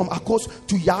jumped from Akos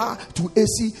to Ya, to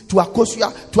AC, to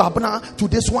Akosia, to Abna, to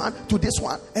this one, to this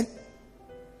one. And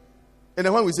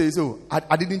then when we say, so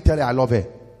I didn't tell her I love her.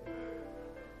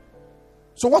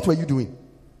 So what were you doing?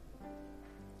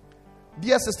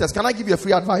 Dear sisters, can I give you a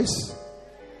free advice?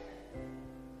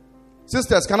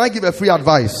 Sisters, can I give a free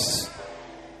advice?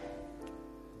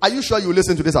 Are you sure you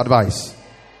listen to this advice?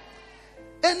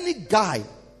 Any guy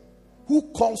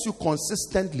who calls you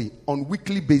consistently on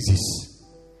weekly basis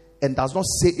and does not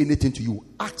say anything to you,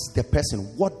 ask the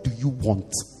person, what do you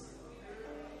want?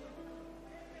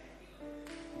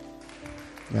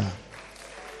 Yeah.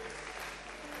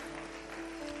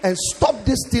 And stop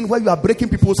this thing where you are breaking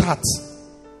people's hearts.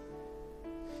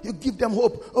 You give them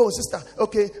hope. Oh, sister,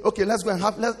 okay, let's go and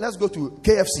let's go to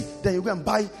KFC. Then you go and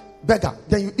buy burger.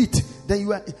 Then you eat. Then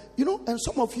you know, and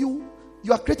some of you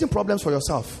are creating problems for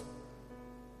yourself.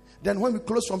 Then when we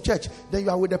close from church, then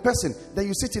you are with the person. Then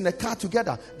you sit in the car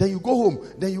together. Then you go home.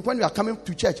 Then when you are coming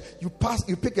to church, you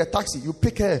pick a taxi. You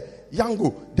pick a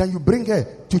Yango. Then you bring her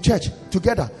to church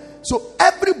together. So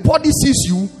everybody sees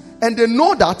you and they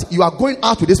know that you are going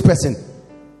out with this person.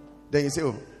 Then you say,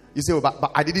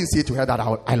 but I didn't say to her that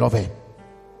I love her.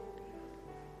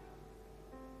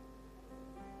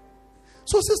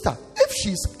 So, sister,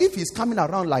 if he's coming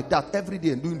around like that every day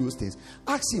and doing those things,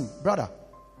 ask him, brother,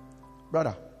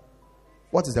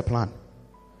 what is the plan?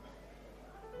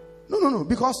 No,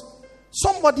 because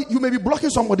you may be blocking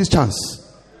somebody's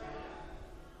chance.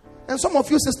 And some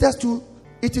of you sisters too,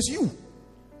 it is you.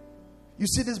 You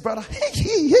see this brother,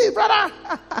 hey, brother,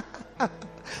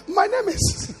 my name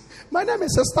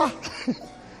is sister.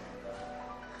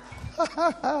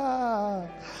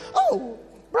 Oh,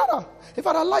 brother, if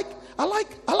I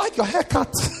like your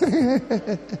haircut.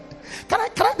 Can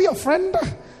I be your friend?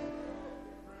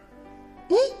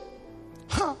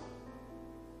 Huh?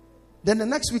 Then the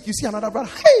next week you see another brother.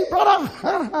 Hey, brother.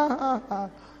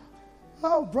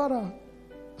 Oh, brother.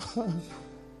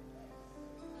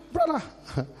 Brother,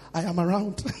 I am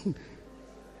around.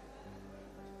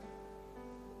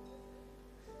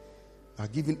 Are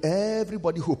giving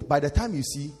everybody hope. By the time you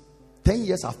see 10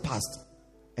 years have passed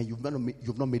and you've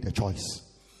not made a choice.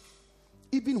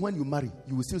 Even when you marry,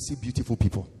 you will still see beautiful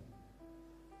people.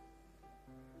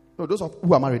 No, those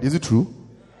who are married, is it true?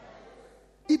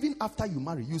 Even after you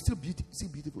marry, you still see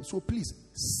beautiful. So please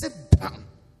sit down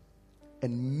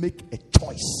and make a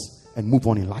choice and move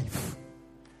on in life.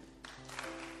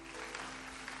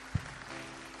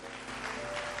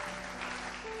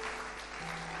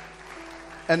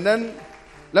 And then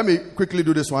let me quickly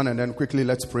do this one and then quickly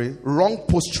let's pray. Wrong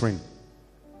posturing.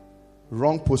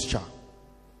 Wrong posture.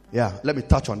 Yeah, let me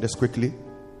touch on this quickly.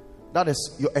 That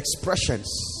is your expressions.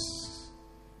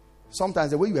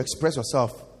 Sometimes the way you express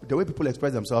yourself, the way people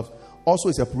express themselves, also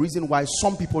is a reason why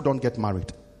some people don't get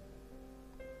married.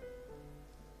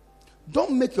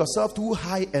 Don't make yourself too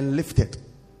high and lifted.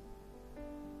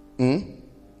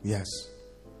 Yes.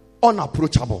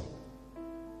 Unapproachable.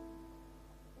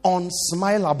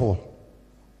 Unsmileable.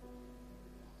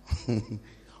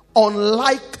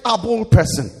 unlikable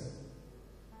person.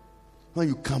 When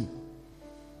you come,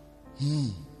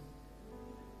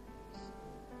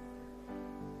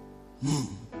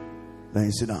 then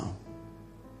you sit down.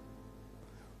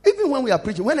 Even when we are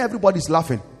preaching, when everybody's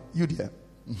laughing, you there.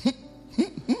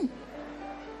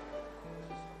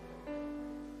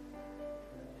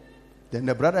 Then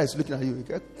the brother is looking at you.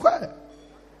 Quiet.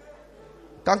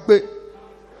 Can't be.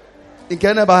 In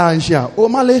Canada, Bahanshia. Oh,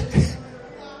 Male.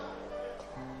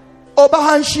 Oh,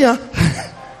 Bahanshia.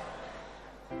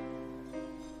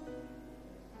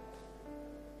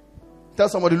 Tell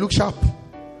somebody, look sharp.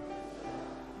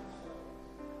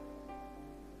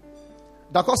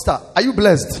 Da Costa, are you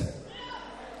blessed?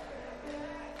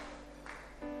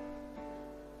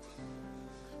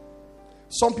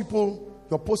 Some people,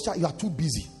 your posture, you are too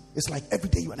busy. It's like every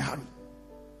day you're in a hurry.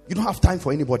 You don't have time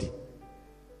for anybody.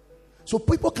 So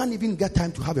people can't even get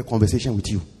time to have a conversation with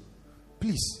you.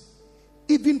 Please.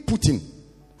 Even Putin,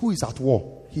 who is at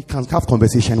war, he can have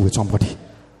conversation with somebody.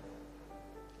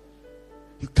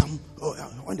 You come, oh,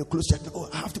 when they close check, oh,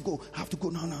 I have to go. No, I have to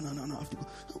go.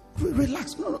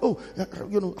 Relax. No. Oh,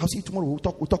 I'll see you tomorrow. We'll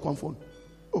talk on phone.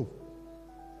 Oh.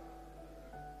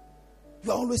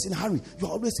 You're always in a hurry.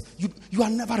 You are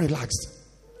never relaxed.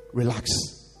 Relax.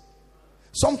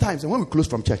 Sometimes when we close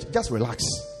from church, just relax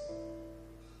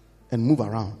and move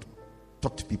around.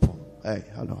 Talk to people. Hey,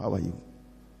 hello, how are you?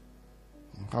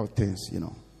 How are things,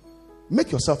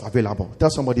 Make yourself available. Tell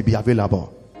somebody, be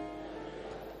available.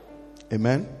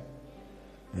 Amen?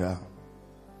 Yeah.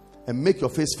 And make your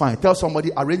face fine. Tell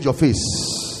somebody, arrange your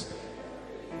face.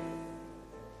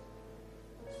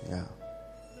 Yeah.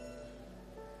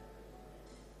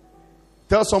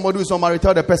 Tell somebody who's not married,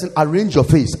 tell the person, arrange your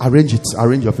face. Arrange it.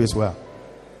 Arrange your face well.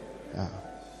 Yeah.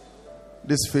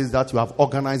 This face that you have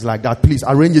organized like that, please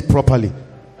arrange it properly.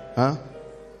 Huh?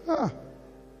 Ah.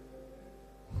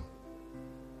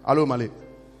 Hello, Malik.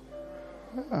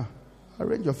 Ah.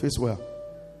 Arrange your face well.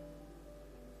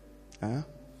 Huh?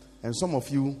 And some of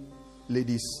you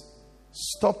ladies,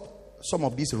 stop some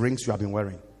of these rings you have been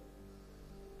wearing.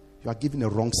 You are giving a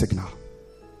wrong signal.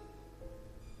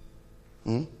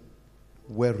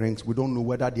 Wear rings. We don't know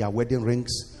whether they are wedding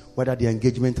rings, whether they are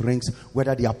engagement rings,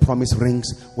 whether they are promise rings,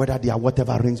 whether they are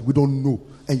whatever rings. We don't know.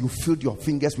 And you filled your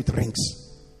fingers with rings.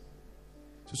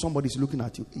 So somebody is looking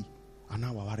at you. Hey, I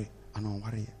don't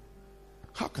worry.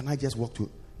 How can I just walk to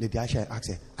Lady Aisha and ask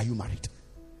her, are you married?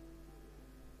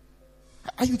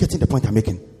 Are you getting the point I'm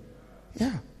making?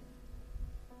 Yeah.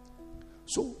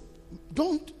 So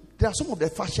there are some of the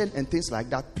fashion and things like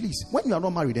that. Please, when you are not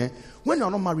married, you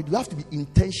have to be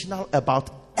intentional about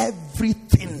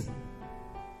everything.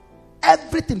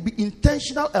 Everything. Be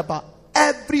intentional about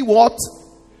every what?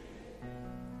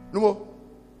 No more.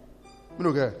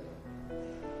 Okay.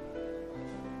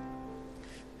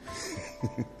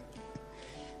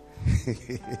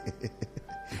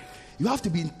 You have to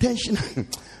be intentional.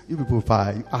 You people,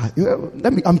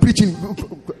 I'm preaching.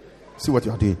 See what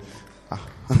you are doing.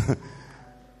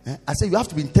 I say you have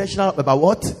to be intentional about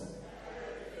what?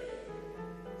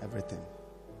 Everything.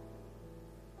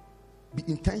 Be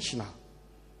intentional.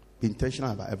 Be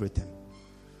intentional about everything.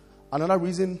 Another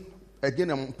reason,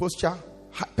 again, posture,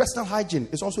 personal hygiene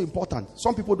is also important.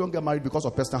 Some people don't get married because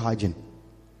of personal hygiene.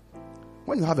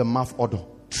 When you have a mouth odor,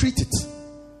 treat it.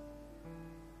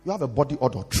 You have a body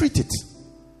odor, treat it.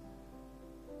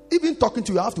 Even talking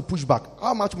to you, I have to push back.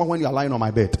 How much more when you are lying on my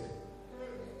bed?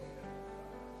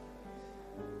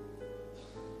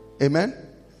 Amen?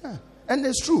 Yeah. And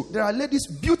it's true. There are ladies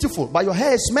beautiful, but your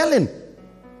hair is smelling.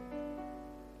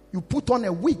 You put on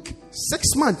a wig,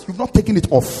 6 months, you've not taken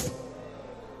it off.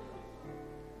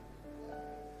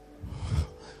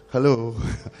 Hello.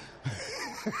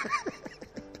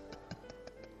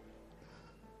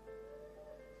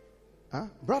 Huh?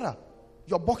 Brother,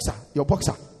 your boxer.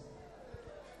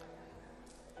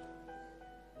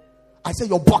 I said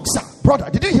your boxer. Brother,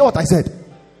 did you hear what I said?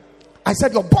 I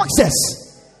said your boxers.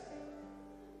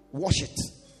 Wash it.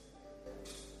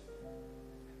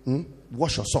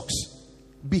 Wash your socks.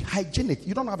 Be hygienic.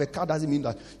 You don't have a car doesn't mean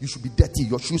that you should be dirty.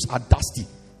 Your shoes are dusty.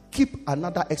 Keep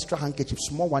another extra handkerchief,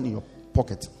 small one in your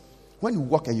pocket. When you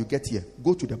walk and you get here,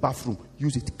 go to the bathroom.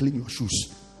 Use it to clean your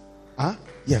shoes.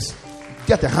 Yes.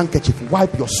 Get a handkerchief.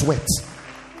 Wipe your sweat.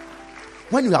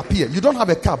 When you appear, you don't have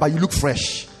a car, but you look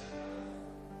fresh.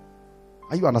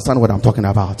 Are you understand what I'm talking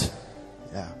about?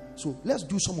 Yeah. So let's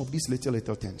do some of these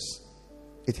little things.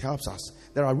 It helps us.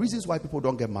 There are reasons why people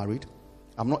don't get married.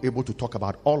 I'm not able to talk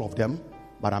about all of them,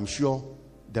 but I'm sure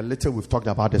the little we've talked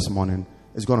about this morning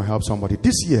is going to help somebody.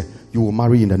 This year, you will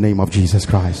marry in the name of Jesus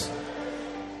Christ.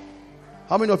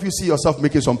 How many of you see yourself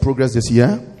making some progress this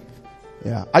year?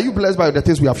 Yeah. Are you blessed by the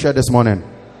things we have shared this morning?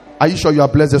 Are you sure you are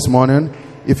blessed this morning?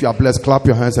 If you are blessed, clap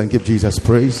your hands and give Jesus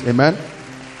praise. Amen.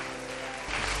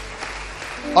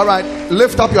 All right.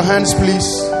 Lift up your hands,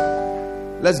 please.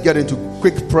 Let's get into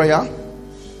quick prayer.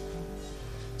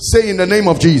 Say in the name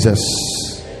of Jesus.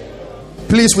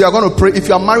 Please, we are going to pray. If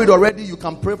you are married already, you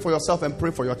can pray for yourself and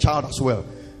pray for your child as well.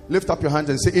 Lift up your hands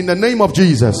and say, in the name of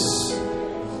Jesus,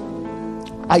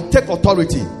 I take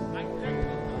authority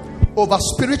over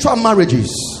spiritual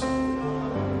marriages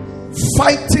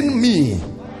fighting me,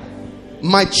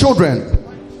 my children,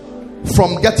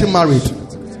 from getting married.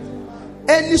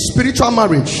 Any spiritual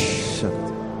marriage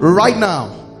right now,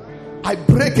 I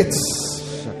break it.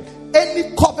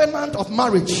 Any covenant of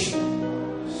marriage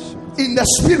in the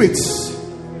spirit,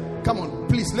 come on,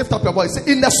 please lift up your voice.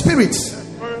 Say, in the spirit,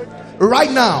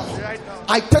 right now,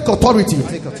 I take authority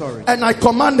and I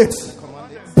command it.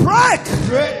 Break.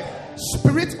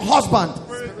 Spirit husband,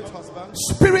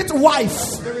 spirit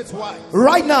wife,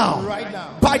 right now,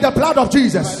 by the blood of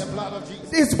Jesus.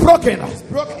 It's broken.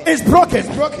 It's broken.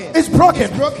 It's broken.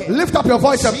 Lift up your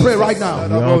voice and pray right now.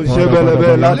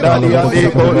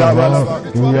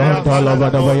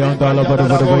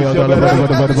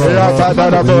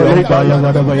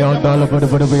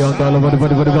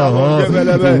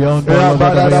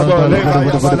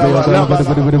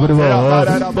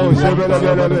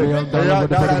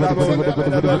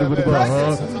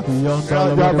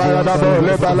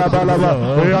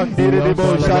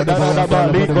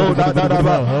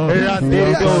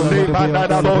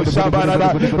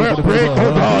 Break,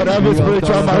 oh God, every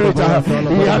spiritual marriage.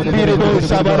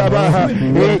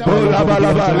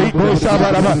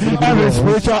 Every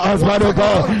spiritual husband, oh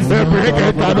God, we break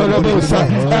it.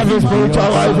 Every spiritual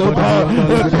wife, oh God,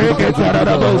 we break it.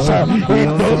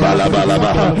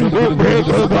 We break,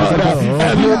 oh God,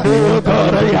 every day, oh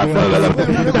God,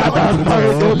 that has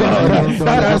married, oh God,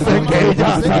 that has engaged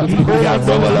us, that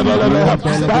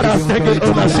has taken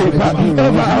ownership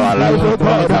over our life, oh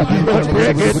God, we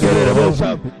break it.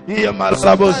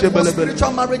 What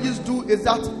spiritual marriages do is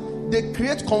that they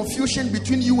create confusion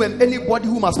between you and anybody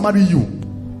who must marry you.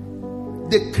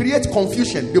 They create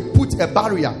confusion. They put a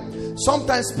barrier.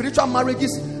 Sometimes spiritual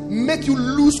marriages make you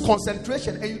lose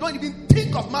concentration and you don't even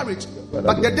think of marriage.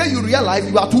 But the day you realize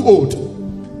you are too old,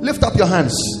 lift up your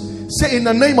hands. Say, in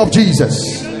the name of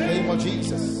Jesus. In the name of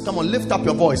Jesus. Come on, lift up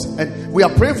your voice. And we are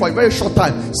praying for a very short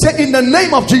time. Say, in the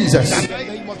name of Jesus. In the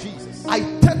name of Jesus. I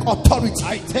take authority.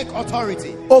 I take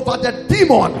authority over the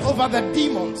demon. Over the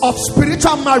demons of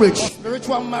spiritual marriage.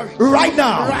 Spiritual marriage. Right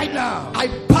now. Right now. I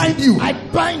bind you. I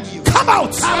bind you. Come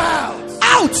out. Come out.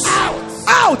 Out. Out.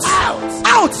 Out. Out.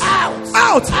 Out. Out.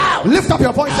 Out. Out. Lift up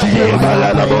your voice.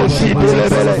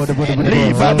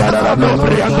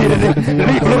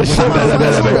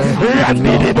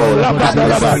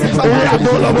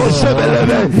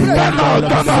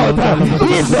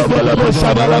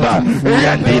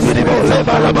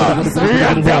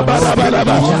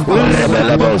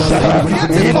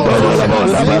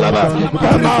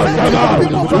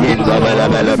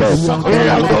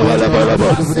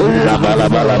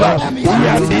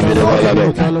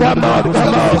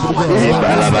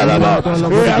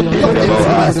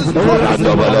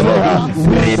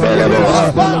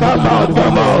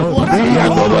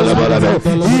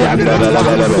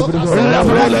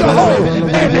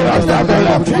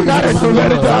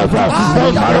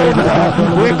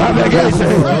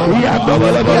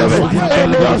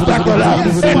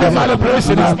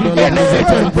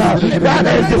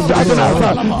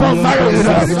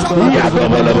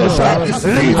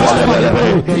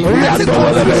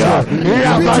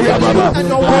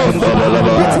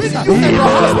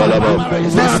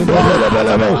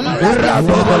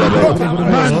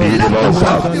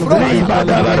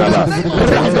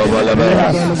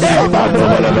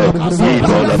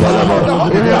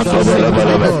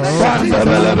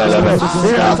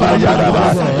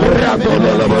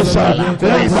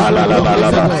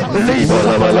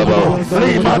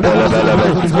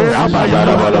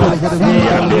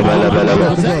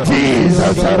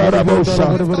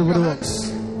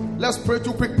 Let's pray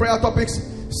two quick prayer topics.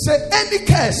 Say, any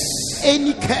curse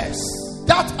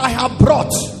that I have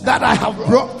brought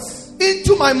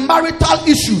into my marital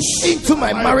issues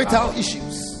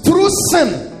through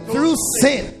sin,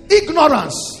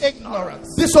 ignorance,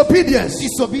 disobedience,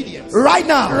 right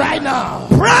now,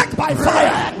 break by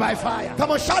fire.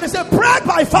 Come on, shout and say, break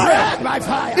by fire.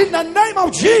 In the name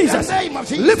of Jesus.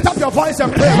 Lift up your voice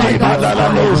and pray right now.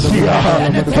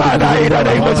 Father, in the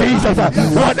name of Jesus,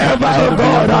 whatever, oh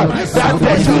God, that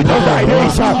takes you to thy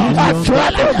nation,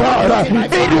 attract, oh God,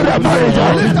 into the marriage.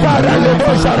 Father, you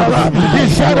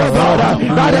shed, oh God,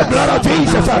 by the blood of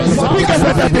Jesus. Because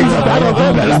of the things of that of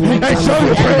Abel. And so we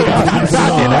pray that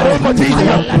in the name of Jesus,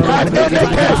 that any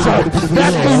curse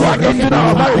that is working in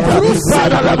our marriage,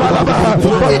 Father,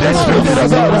 for this spirit of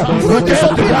God, we came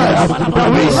to die, that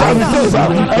we shall be saved.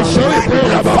 And so we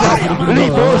pray about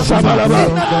Libo Shabalaba,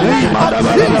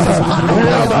 Limadabalaba,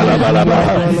 Rabalabalaba,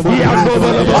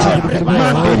 Yagobalaba,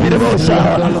 Mandi Midabosha,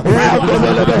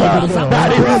 Ragobalaba,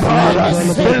 that is God,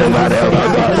 deliver them,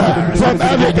 God, from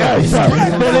every case,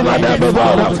 deliver them,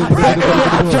 God, from every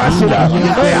attraction,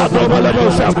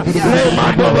 Yagobalabosha,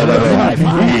 Limadobalaba,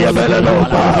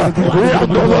 Yabalaba,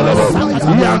 Yagobalaba,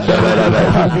 Yandabalaba,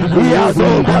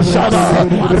 Yagobashaba,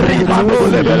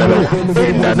 Rimabolaba,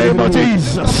 in the name of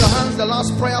Jesus. Your hands, the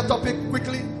last prayer topic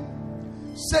quickly.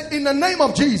 Say, in the name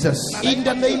of Jesus. In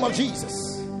the name of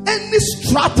Jesus. Any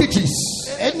strategies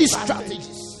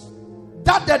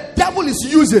that the devil is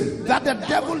using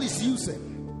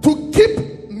to keep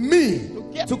me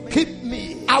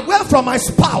away from my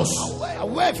spouse.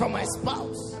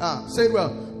 Say it well.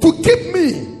 To keep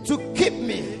me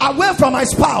away from my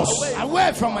spouse.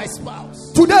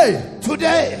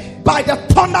 Today, by the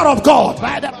thunder of God,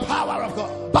 By the power of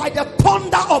God. by the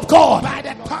thunder of God, By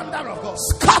the thunder of God.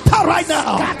 scatter right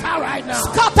now. Scatter right now.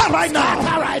 Scatter right now.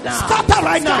 Scatter right now. Scatter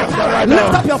right now. Scatter right Lift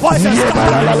now. up your voice and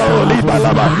scatter.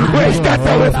 We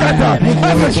scatter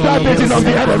every strategy of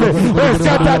the enemy. We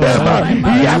scatter them.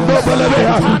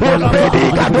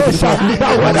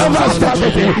 That whatever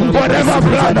strategy, whatever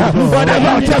plan,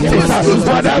 whatever tactics,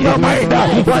 whatever mind,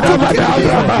 whatever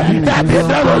diagram that the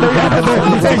devil is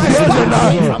using,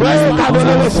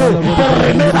 to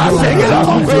remain as singular,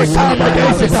 we come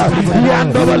against it.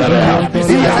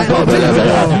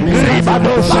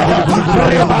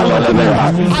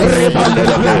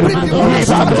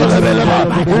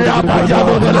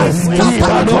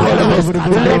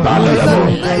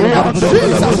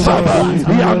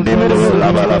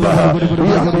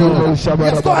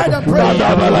 Yes, go ahead and pray.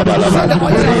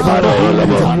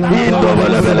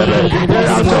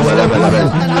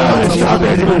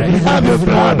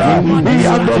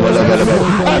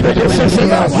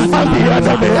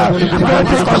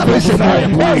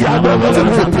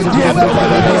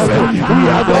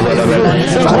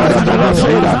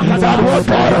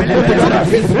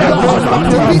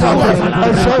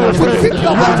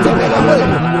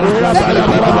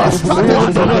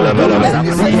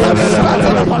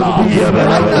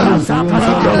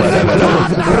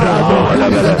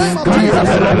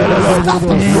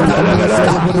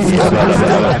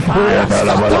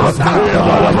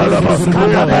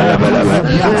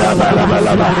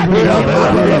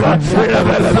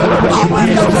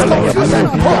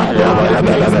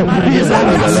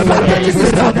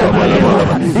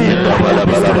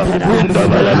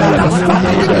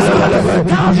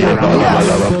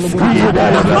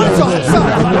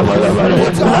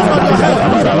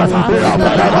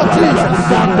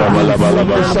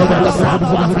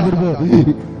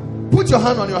 Put your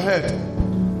hand on your head,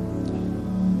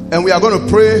 and we are going to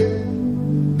pray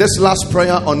this last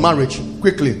prayer on marriage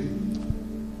quickly.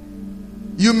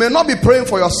 You may not be praying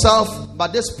for yourself,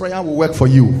 but this prayer will work for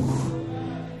you.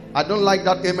 I don't like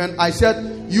that amen. I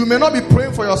said you may not be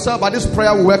praying for yourself, but this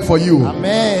prayer will work for you.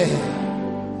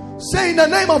 Amen. Say, in the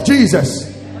name of Jesus,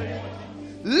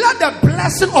 let the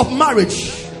blessing of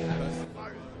marriage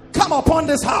come upon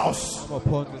this house.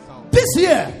 This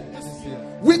year,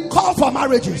 we call for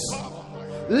marriages.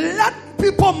 Let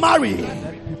people marry.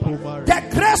 The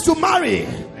grace to marry,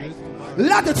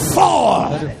 let it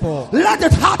fall. Let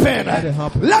it happen.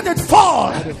 Let it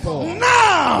fall.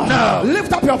 Now.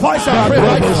 Lift up your voice and pray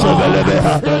right now.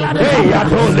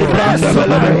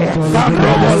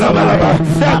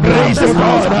 The grace of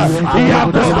God.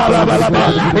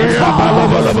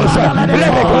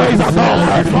 Let the grace of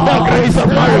God. The grace of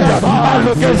marriage. I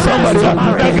look at somebody.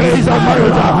 The grace of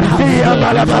marriage. The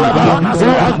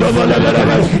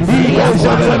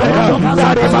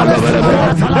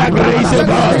grace of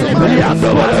God.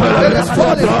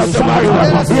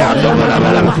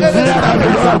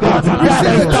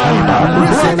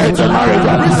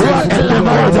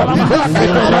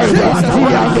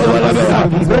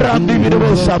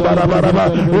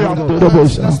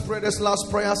 Let's pray this last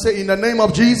prayer. Say, in the name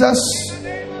of Jesus.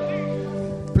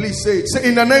 Please say it. Say,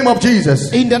 in the name of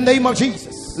Jesus. In the name of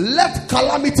Jesus. Let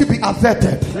calamity be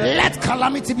averted. Let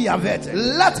calamity be averted.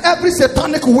 Let every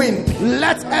satanic wind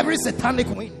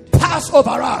pass over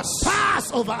us.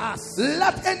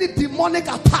 Let any demonic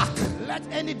attack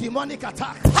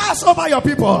pass over your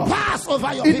people.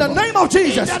 In the name of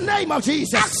Jesus. In the name of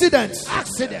Jesus. Accidents.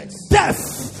 Accidents.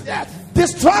 Death.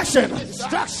 Distraction.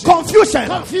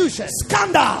 Confusion.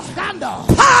 Scandal.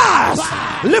 Pass.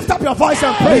 Lift up your voice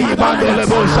and pray. We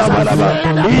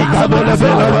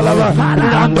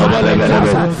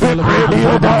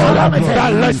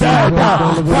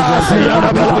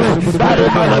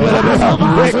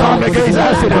come against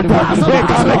accident. We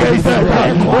come against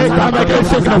death. We come against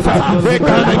sickness. We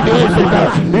come against it.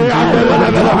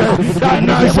 That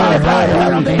none shall die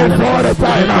before the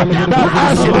time. That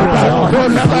accident will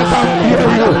never come near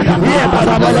you.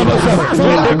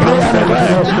 We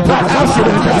declare that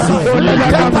accident will never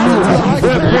come to you.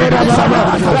 We pray that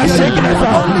sickness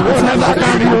will never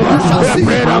come to you. We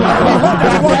pray that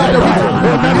death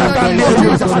will never come near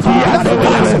you.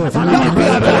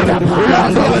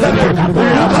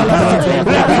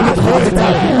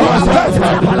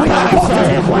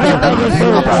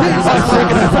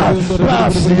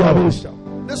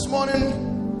 This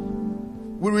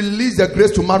morning, we release the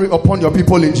grace to marry upon your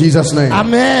people in Jesus' name.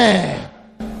 Amen.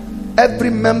 Every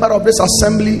member of this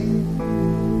assembly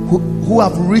who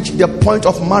have reached the point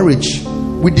of marriage,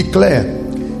 we declare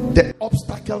the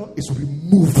obstacle is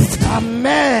removed.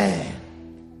 Amen.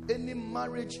 Any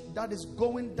marriage that is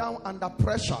going down under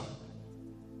pressure,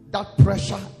 that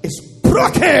pressure is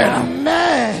broken.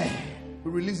 Amen.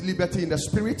 We release liberty in the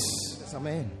spirit.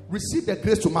 Amen. Receive the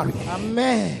grace to marry.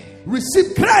 Amen.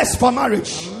 Receive grace for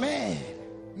marriage. Amen.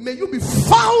 May you be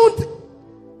found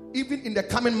even in the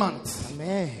coming month.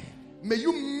 Amen. May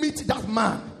you meet that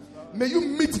man. May you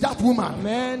meet that woman.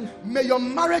 Amen. May your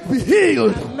marriage be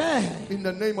healed. Amen. In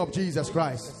the name of Jesus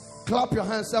Christ. Clap your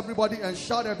hands, everybody, and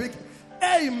shout a big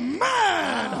amen.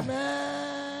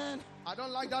 Amen. I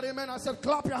don't like that amen. I said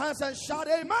clap your hands and shout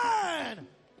amen.